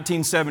 5th,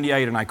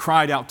 1978, and I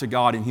cried out to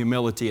God in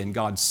humility, and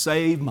God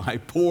saved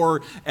my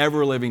poor,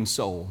 ever-living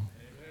soul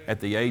at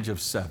the age of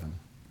 7.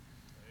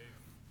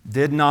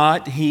 Did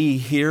not He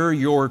hear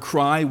your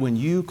cry when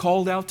you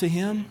called out to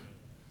Him?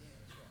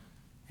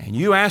 And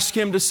you asked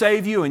Him to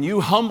save you, and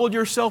you humbled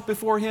yourself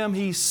before Him?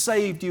 He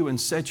saved you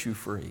and set you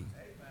free.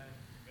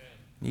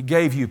 He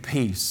gave you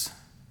peace.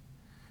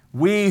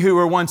 We who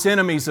were once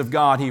enemies of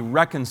God, He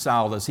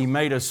reconciled us. He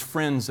made us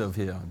friends of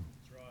Him.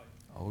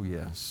 Oh,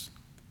 yes.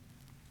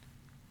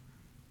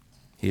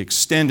 He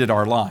extended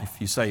our life.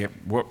 You say,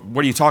 what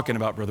are you talking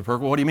about, Brother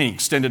Pirkle? What do you mean,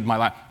 extended my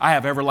life? I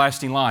have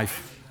everlasting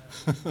life.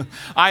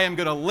 I am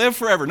going to live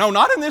forever. No,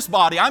 not in this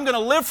body. I'm going to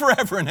live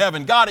forever in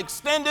heaven. God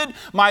extended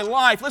my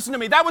life. Listen to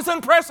me. That was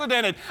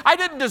unprecedented. I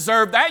didn't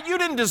deserve that. You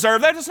didn't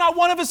deserve that. There's not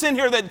one of us in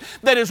here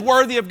that is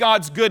worthy of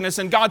God's goodness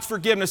and God's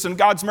forgiveness and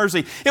God's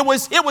mercy. It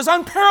was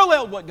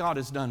unparalleled what God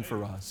has done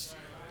for us.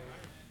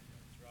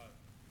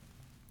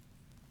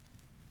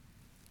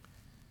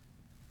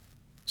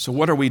 So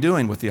what are we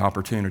doing with the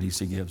opportunities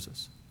He gives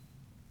us?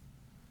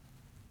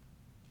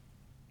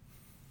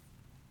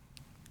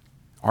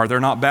 Are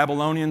there not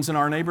Babylonians in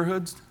our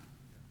neighborhoods?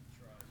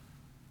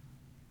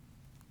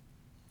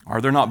 Are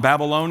there not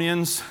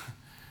Babylonians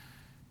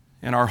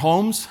in our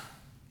homes?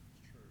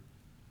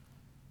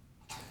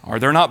 Are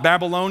there not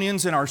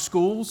Babylonians in our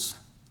schools,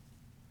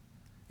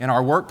 in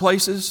our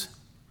workplaces,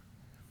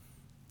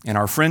 in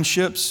our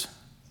friendships?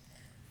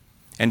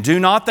 And do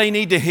not they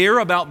need to hear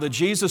about the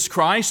Jesus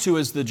Christ who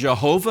is the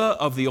Jehovah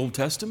of the Old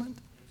Testament?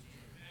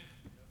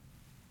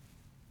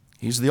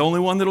 He's the only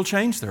one that will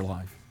change their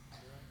life.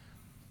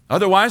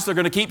 Otherwise, they're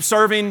going to keep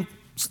serving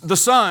the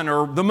sun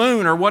or the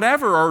moon or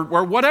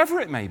whatever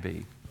it may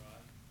be.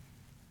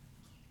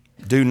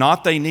 Do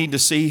not they need to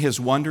see His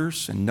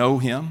wonders and know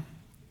Him?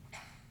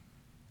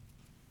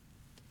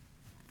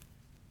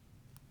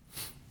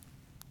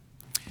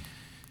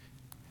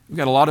 We've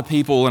got a lot of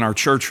people in our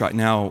church right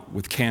now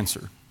with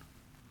cancer.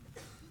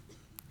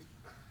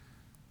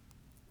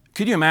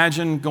 Could you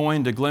imagine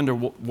going to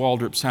Glenda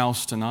Waldrop's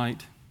house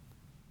tonight?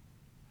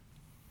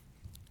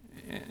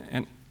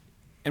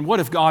 And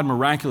what if God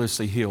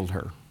miraculously healed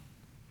her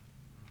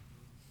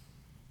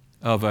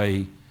of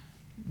a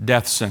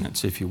death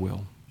sentence, if you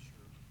will?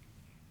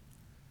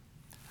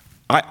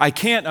 I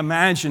can't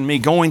imagine me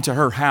going to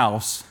her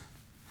house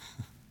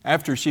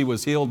after she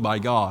was healed by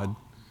God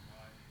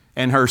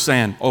and her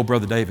saying, "Oh,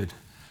 Brother David,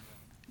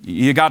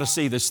 you got to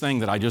see this thing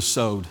that I just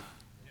sowed.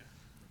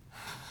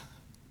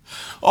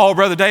 Oh,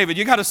 Brother David,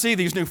 you got to see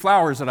these new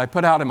flowers that I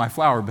put out in my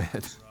flower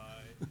bed.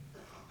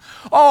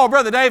 Oh,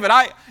 Brother David,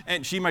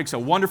 and she makes a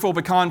wonderful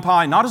pecan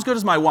pie, not as good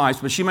as my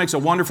wife's, but she makes a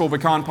wonderful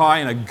pecan pie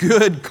and a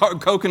good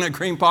coconut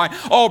cream pie.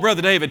 Oh,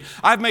 Brother David,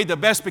 I've made the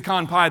best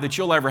pecan pie that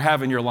you'll ever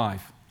have in your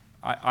life."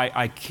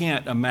 I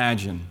can't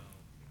imagine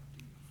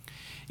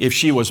if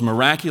she was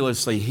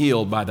miraculously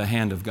healed by the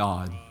hand of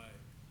God,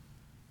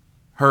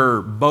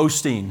 her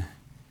boasting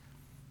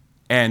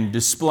and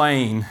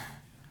displaying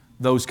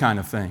those kind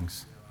of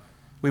things.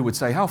 We would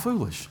say, how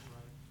foolish.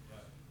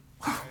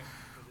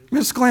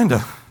 Miss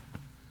Glenda,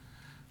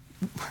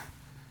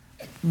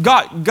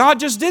 God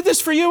just did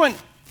this for you and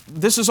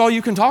this is all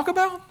you can talk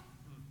about?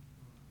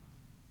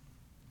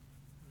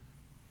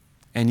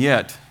 And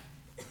yet,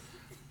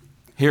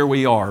 here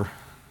we are.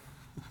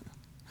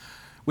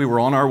 We were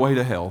on our way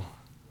to hell.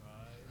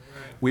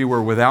 We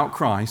were without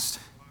Christ.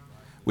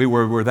 We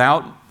were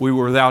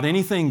without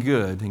anything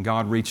good, and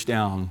God reached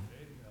down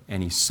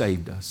and He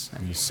saved us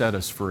and He set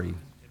us free.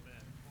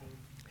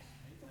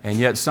 And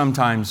yet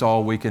sometimes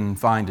all we can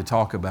find to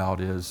talk about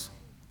is,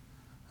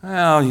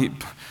 well,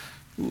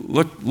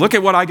 look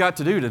at what I got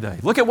to do today.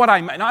 Look at what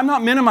I'm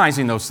not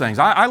minimizing those things.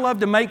 I love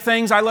to make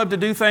things. I love to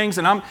do things.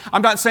 And I'm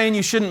not saying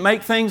you shouldn't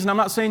make things, and I'm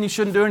not saying you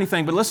shouldn't do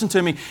anything. But listen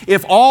to me.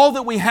 If all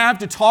that we have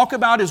to talk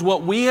about is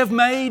what we have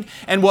made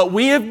and what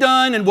we have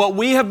done and what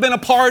we have been a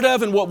part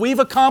of and what we've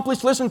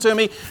accomplished, listen to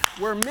me,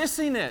 we're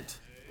missing it.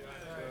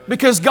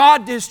 Because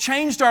God has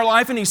changed our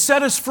life and He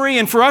set us free.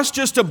 And for us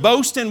just to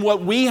boast in what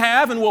we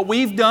have and what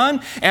we've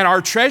done and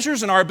our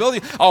treasures and our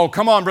ability. Oh,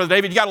 come on, Brother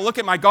David, you got to look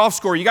at my golf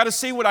score. You got to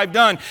see what I've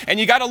done.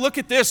 And you got to look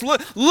at this.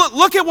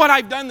 Look at what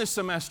I've done this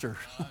semester.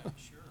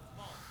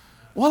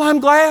 Well, I'm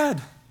glad.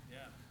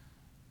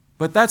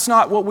 But that's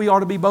not what we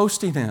ought to be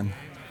boasting in.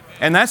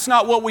 And that's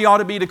not what we ought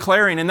to be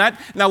declaring.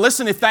 Now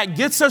listen, if that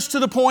gets us to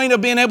the point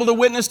of being able to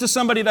witness to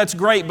somebody, that's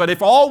great. But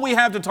if all we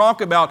have to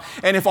talk about,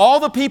 and if all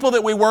the people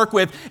that we work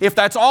with, if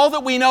that's all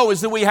that we know is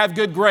that we have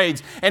good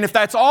grades, and if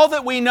that's all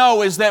that we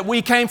know is that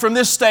we came from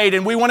this state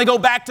and we want to go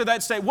back to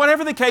that state,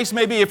 whatever the case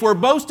may be, if we're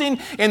boasting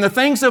in the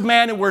things of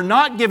man and we're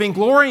not giving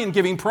glory and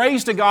giving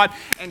praise to God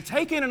and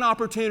taking an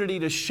opportunity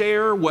to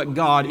share what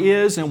God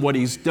is and what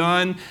He's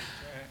done,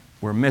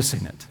 we're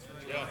missing it.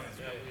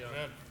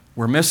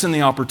 We're missing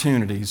the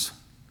opportunities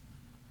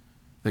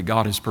that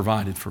God has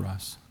provided for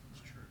us.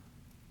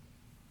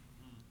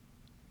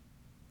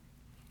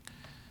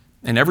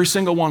 And every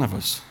single one of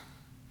us,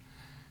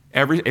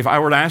 if I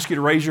were to ask you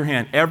to raise your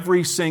hand,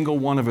 every single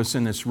one of us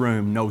in this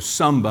room knows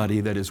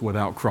somebody that is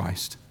without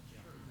Christ.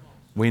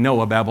 We know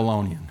a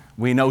Babylonian.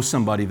 We know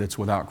somebody that's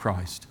without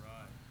Christ.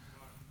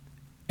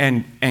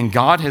 And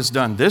God has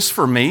done this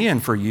for me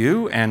and for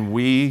you, and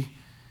we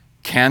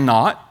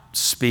cannot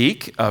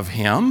speak of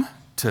Him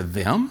to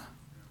them.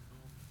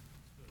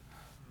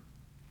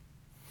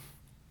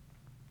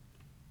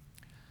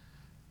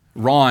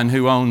 Ron,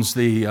 who owns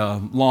the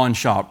lawn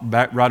shop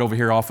right over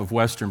here off of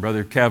Western,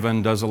 Brother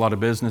Kevin does a lot of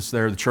business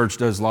there. The church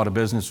does a lot of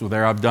business with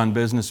there. I've done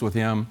business with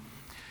him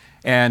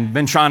and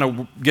been trying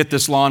to get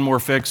this lawnmower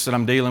fixed that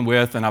I'm dealing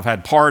with, and I've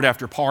had part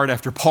after part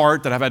after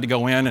part that I've had to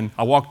go in, and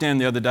I walked in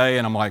the other day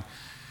and I'm like,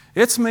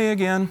 it's me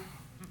again.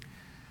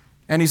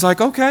 And he's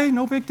like, okay,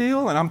 no big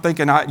deal. And I'm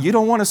thinking, you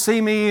don't want to see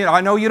me.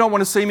 I know you don't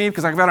want to see me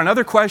because I've got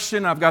another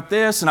question. I've got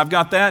this and I've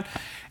got that.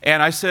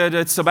 And I said,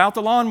 it's about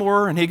the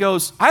lawnmower. And he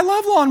goes, I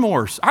love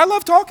lawnmowers. I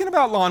love talking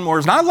about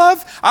lawnmowers. And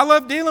I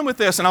love dealing with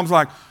this. And I was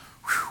like,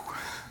 whew.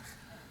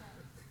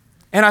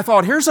 And I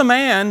thought, here's a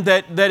man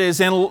that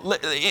is in,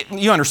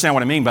 you understand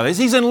what I mean by this.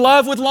 He's in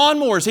love with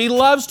lawnmowers. He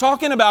loves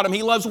talking about them.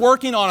 He loves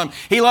working on them.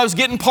 He loves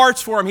getting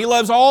parts for them. He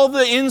loves all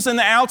the ins and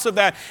the outs of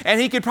that. And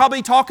he could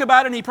probably talk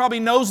about it, and he probably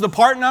knows the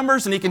part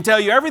numbers, and he can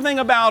tell you everything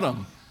about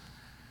them.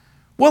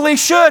 Well, he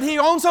should. He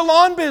owns a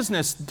lawn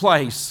business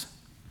place.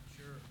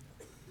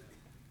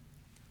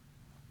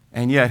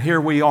 And yet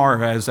here we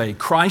are as a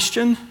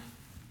Christian,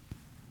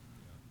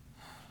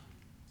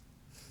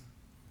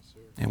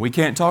 and we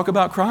can't talk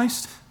about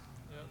Christ.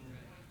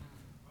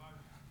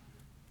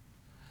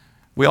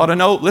 We ought to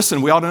know,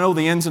 listen, we ought to know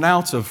the ins and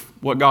outs of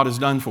what God has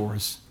done for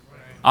us.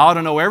 I ought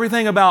to know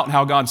everything about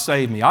how God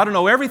saved me. I ought to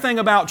know everything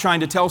about trying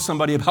to tell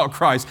somebody about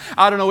Christ.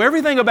 I ought to know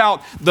everything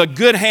about the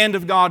good hand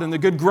of God and the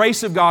good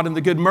grace of God and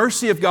the good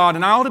mercy of God.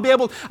 And I ought to be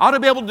able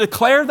to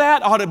declare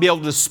that. I ought to be able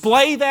to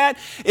display that.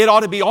 It ought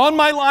to be on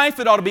my life.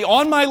 It ought to be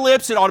on my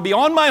lips. It ought to be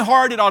on my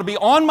heart. It ought to be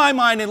on my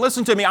mind. And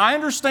listen to me, I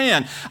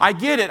understand. I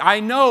get it.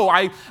 I know.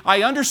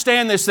 I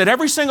understand this, that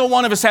every single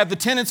one of us have the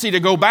tendency to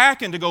go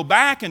back and to go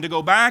back and to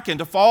go back and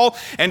to fall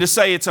and to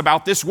say it's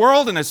about this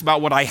world and it's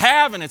about what I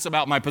have and it's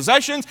about my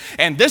possessions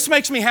and this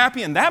makes me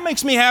happy and that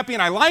makes me happy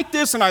and I like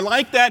this and I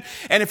like that.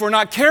 And if we're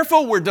not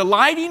careful, we're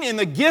delighting in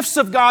the gifts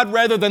of God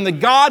rather than the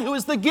God who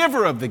is the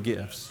giver of the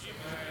gifts.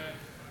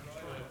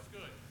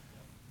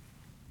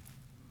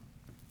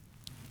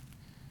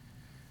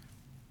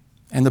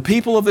 And the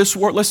people of this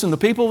world, listen, the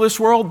people of this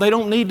world, they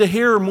don't need to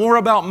hear more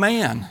about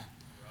man.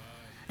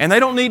 And they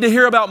don't need to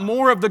hear about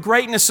more of the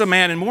greatness of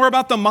man and more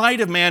about the might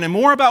of man and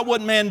more about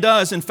what man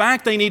does. In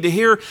fact, they need to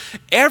hear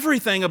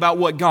everything about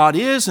what God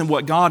is and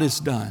what God has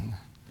done.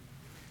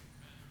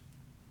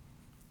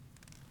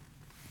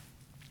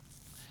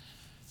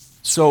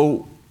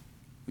 So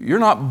you're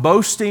not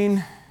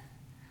boasting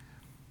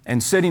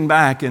and sitting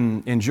back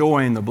and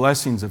enjoying the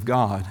blessings of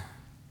God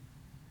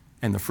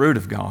and the fruit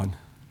of God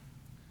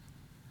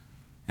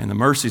and the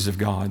mercies of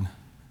God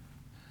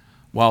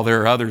while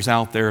there are others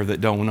out there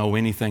that don't know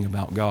anything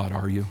about God,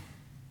 are you?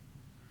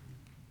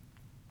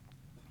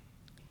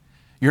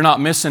 You're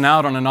not missing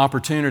out on an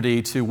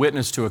opportunity to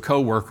witness to a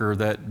coworker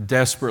that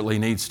desperately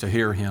needs to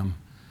hear Him.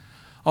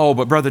 Oh,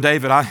 but Brother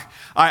David,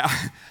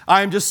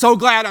 I'm just so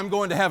glad I'm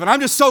going to heaven. I'm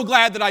just so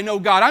glad that I know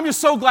God. I'm just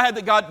so glad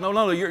that God...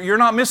 No, you're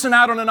not missing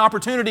out on an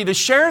opportunity to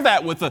share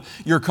that with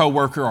your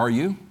coworker, are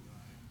you?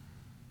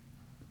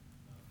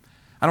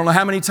 I don't know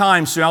how many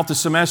times throughout the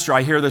semester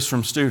I hear this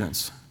from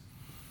students.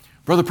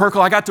 Brother Pirkle,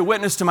 I got to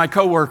witness to my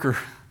coworker.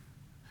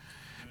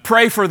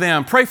 Pray for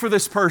them. Pray for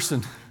this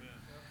person.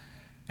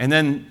 And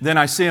then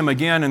I see them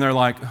again and they're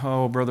like,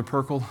 oh, Brother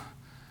Pirkle,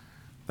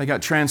 they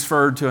got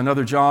transferred to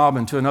another job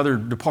and to another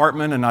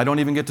department and I don't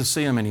even get to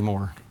see them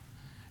anymore.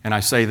 And I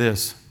say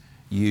this,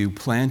 you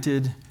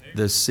planted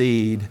the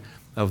seed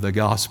of the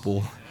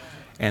gospel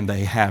and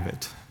they have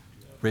it.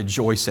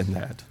 Rejoice in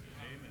that.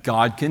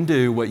 God can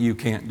do what you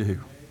can't do.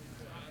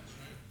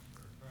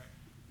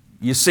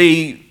 You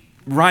see,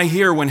 right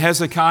here when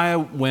Hezekiah,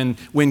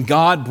 when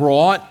God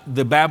brought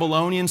the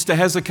Babylonians to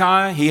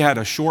Hezekiah, he had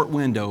a short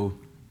window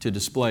to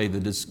display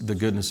the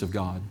goodness of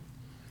God.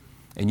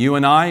 And you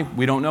and I,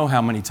 we don't know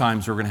how many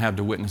times we're going to have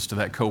to witness to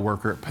that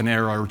coworker at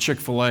Panera or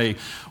Chick-fil-A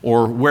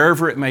or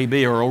wherever it may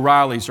be, or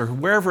O'Reilly's or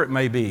wherever it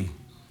may be.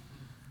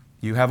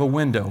 You have a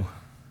window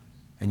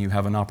and you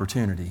have an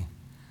opportunity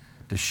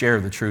to share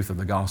the truth of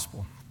the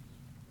gospel.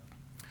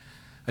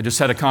 I just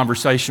had a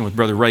conversation with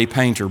Brother Ray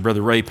Painter.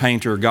 Brother Ray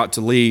Painter got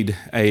to lead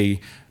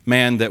a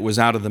man that was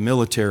out of the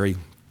military.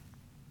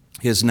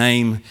 His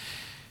name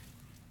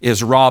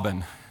is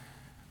Robin.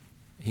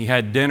 He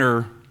had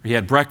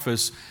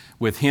breakfast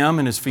with him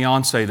and his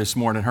fiancée this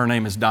morning. Her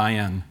name is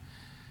Diane.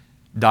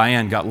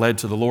 Diane got led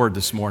to the Lord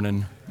this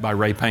morning by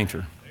Ray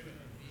Painter.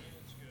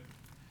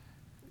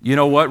 You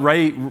know what?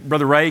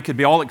 Brother Ray could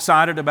be all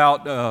excited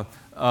about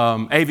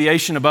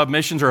aviation above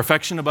missions or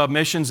affection above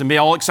missions and be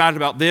all excited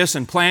about this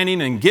and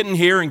planning and getting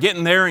here and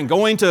getting there and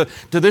going to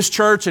this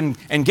church and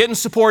getting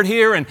support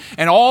here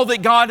and all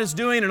that God is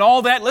doing and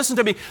all that. Listen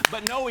to me.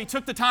 But no, he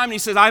took the time and he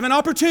says, I have an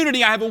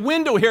opportunity. I have a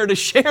window here to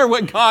share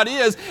what God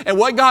is and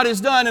what God has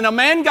done. And a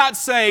man got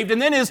saved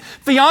and then his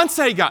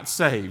fiancée got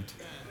saved.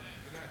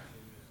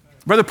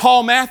 Brother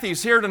Paul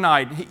Matthews here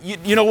tonight.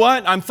 You know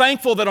what? I'm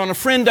thankful that on a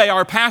Friend Day,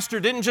 our pastor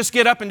didn't just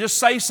get up and just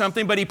say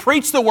something, but he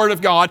preached the Word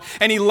of God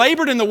and he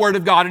labored in the Word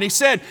of God. And he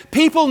said,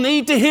 people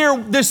need to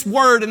hear this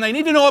Word and they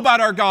need to know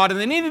about our God and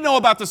they need to know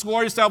about this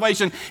glorious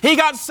salvation. He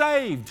got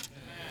saved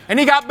and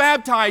he got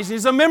baptized.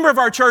 He's a member of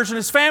our church and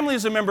his family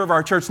is a member of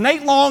our church.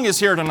 Nate Long is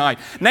here tonight.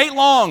 Nate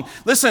Long,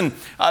 listen,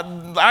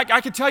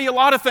 I could tell you a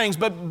lot of things,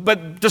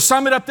 but to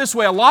sum it up this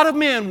way, a lot of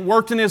men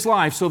worked in his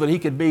life so that he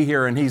could be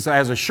here, and he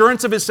has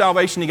assurance of his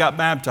salvation. He got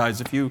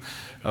baptized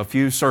a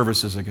few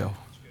services ago.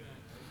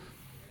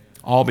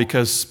 All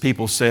because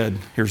people said,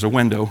 here's a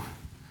window,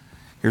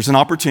 here's an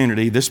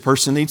opportunity, this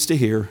person needs to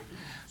hear,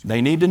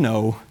 they need to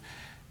know,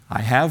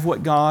 I have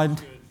what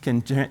God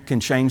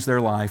can change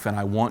their life, and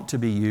I want to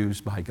be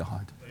used by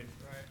God.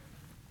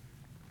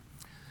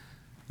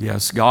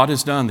 Yes, God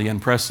has done the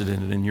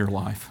unprecedented in your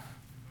life.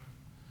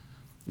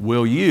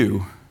 Will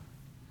you,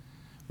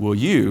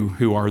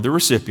 who are the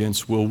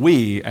recipients, will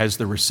we, as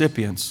the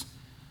recipients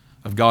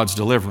of God's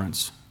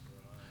deliverance,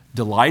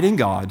 delight in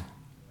God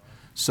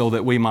so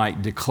that we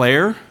might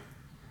declare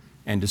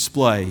and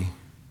display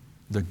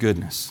the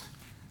goodness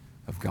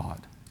of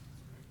God?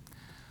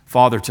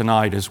 Father,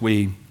 tonight as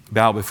we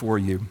bow before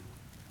you,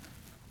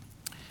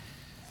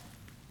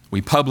 we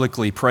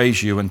publicly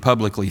praise you and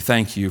publicly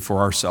thank you for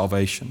our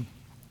salvation.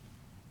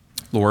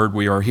 Lord,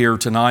 we are here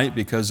tonight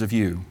because of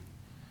you.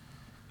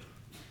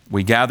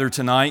 We gather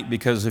tonight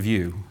because of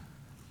you.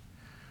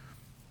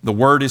 The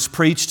word is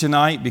preached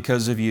tonight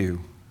because of you.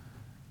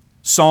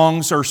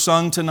 Songs are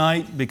sung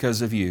tonight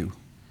because of you.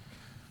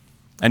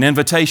 An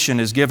invitation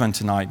is given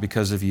tonight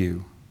because of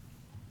you.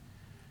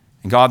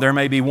 And God, there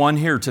may be one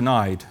here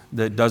tonight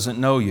that doesn't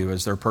know you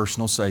as their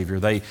personal Savior.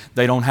 They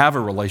don't have a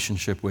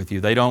relationship with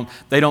you. They don't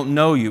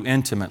know you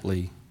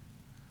intimately.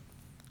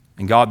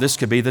 And God, this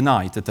could be the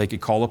night that they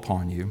could call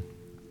upon you.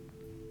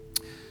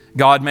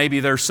 God, maybe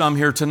there's some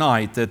here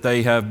tonight that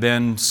they have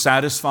been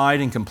satisfied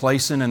and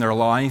complacent in their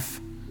life,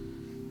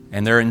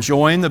 and they're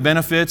enjoying the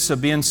benefits of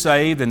being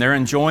saved, and they're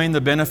enjoying the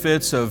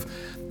benefits of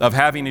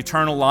having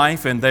eternal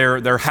life, and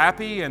they're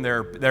happy and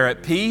they're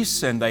at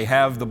peace and they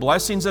have the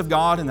blessings of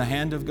God in the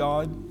hand of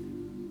God.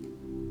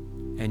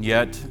 And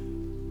yet,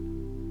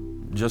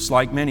 just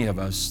like many of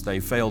us, they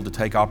failed to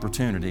take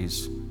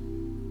opportunities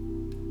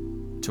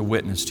to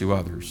witness to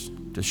others,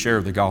 to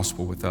share the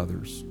gospel with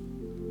others.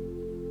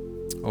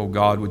 Oh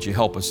God, would you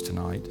help us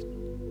tonight?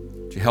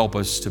 Would you help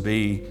us to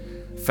be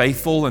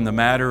faithful in the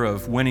matter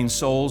of winning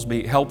souls,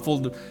 be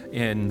helpful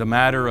in the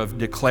matter of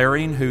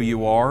declaring who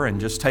you are and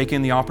just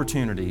taking the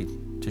opportunity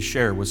to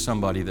share with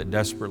somebody that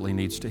desperately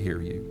needs to hear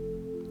you.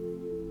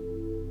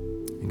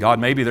 And God,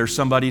 maybe there's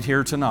somebody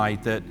here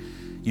tonight that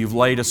you've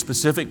laid a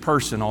specific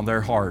person on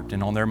their heart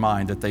and on their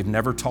mind that they've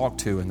never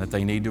talked to and that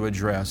they need to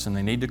address and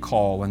they need to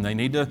call and they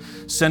need to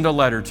send a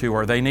letter to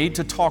or they need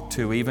to talk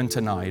to even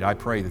tonight. I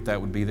pray that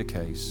that would be the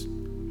case.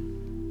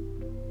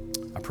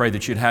 I pray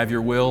that you'd have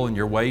your will and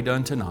your way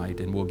done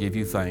tonight, and we'll give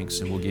you thanks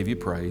and we'll give you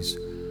praise.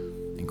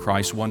 In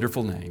Christ's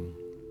wonderful name.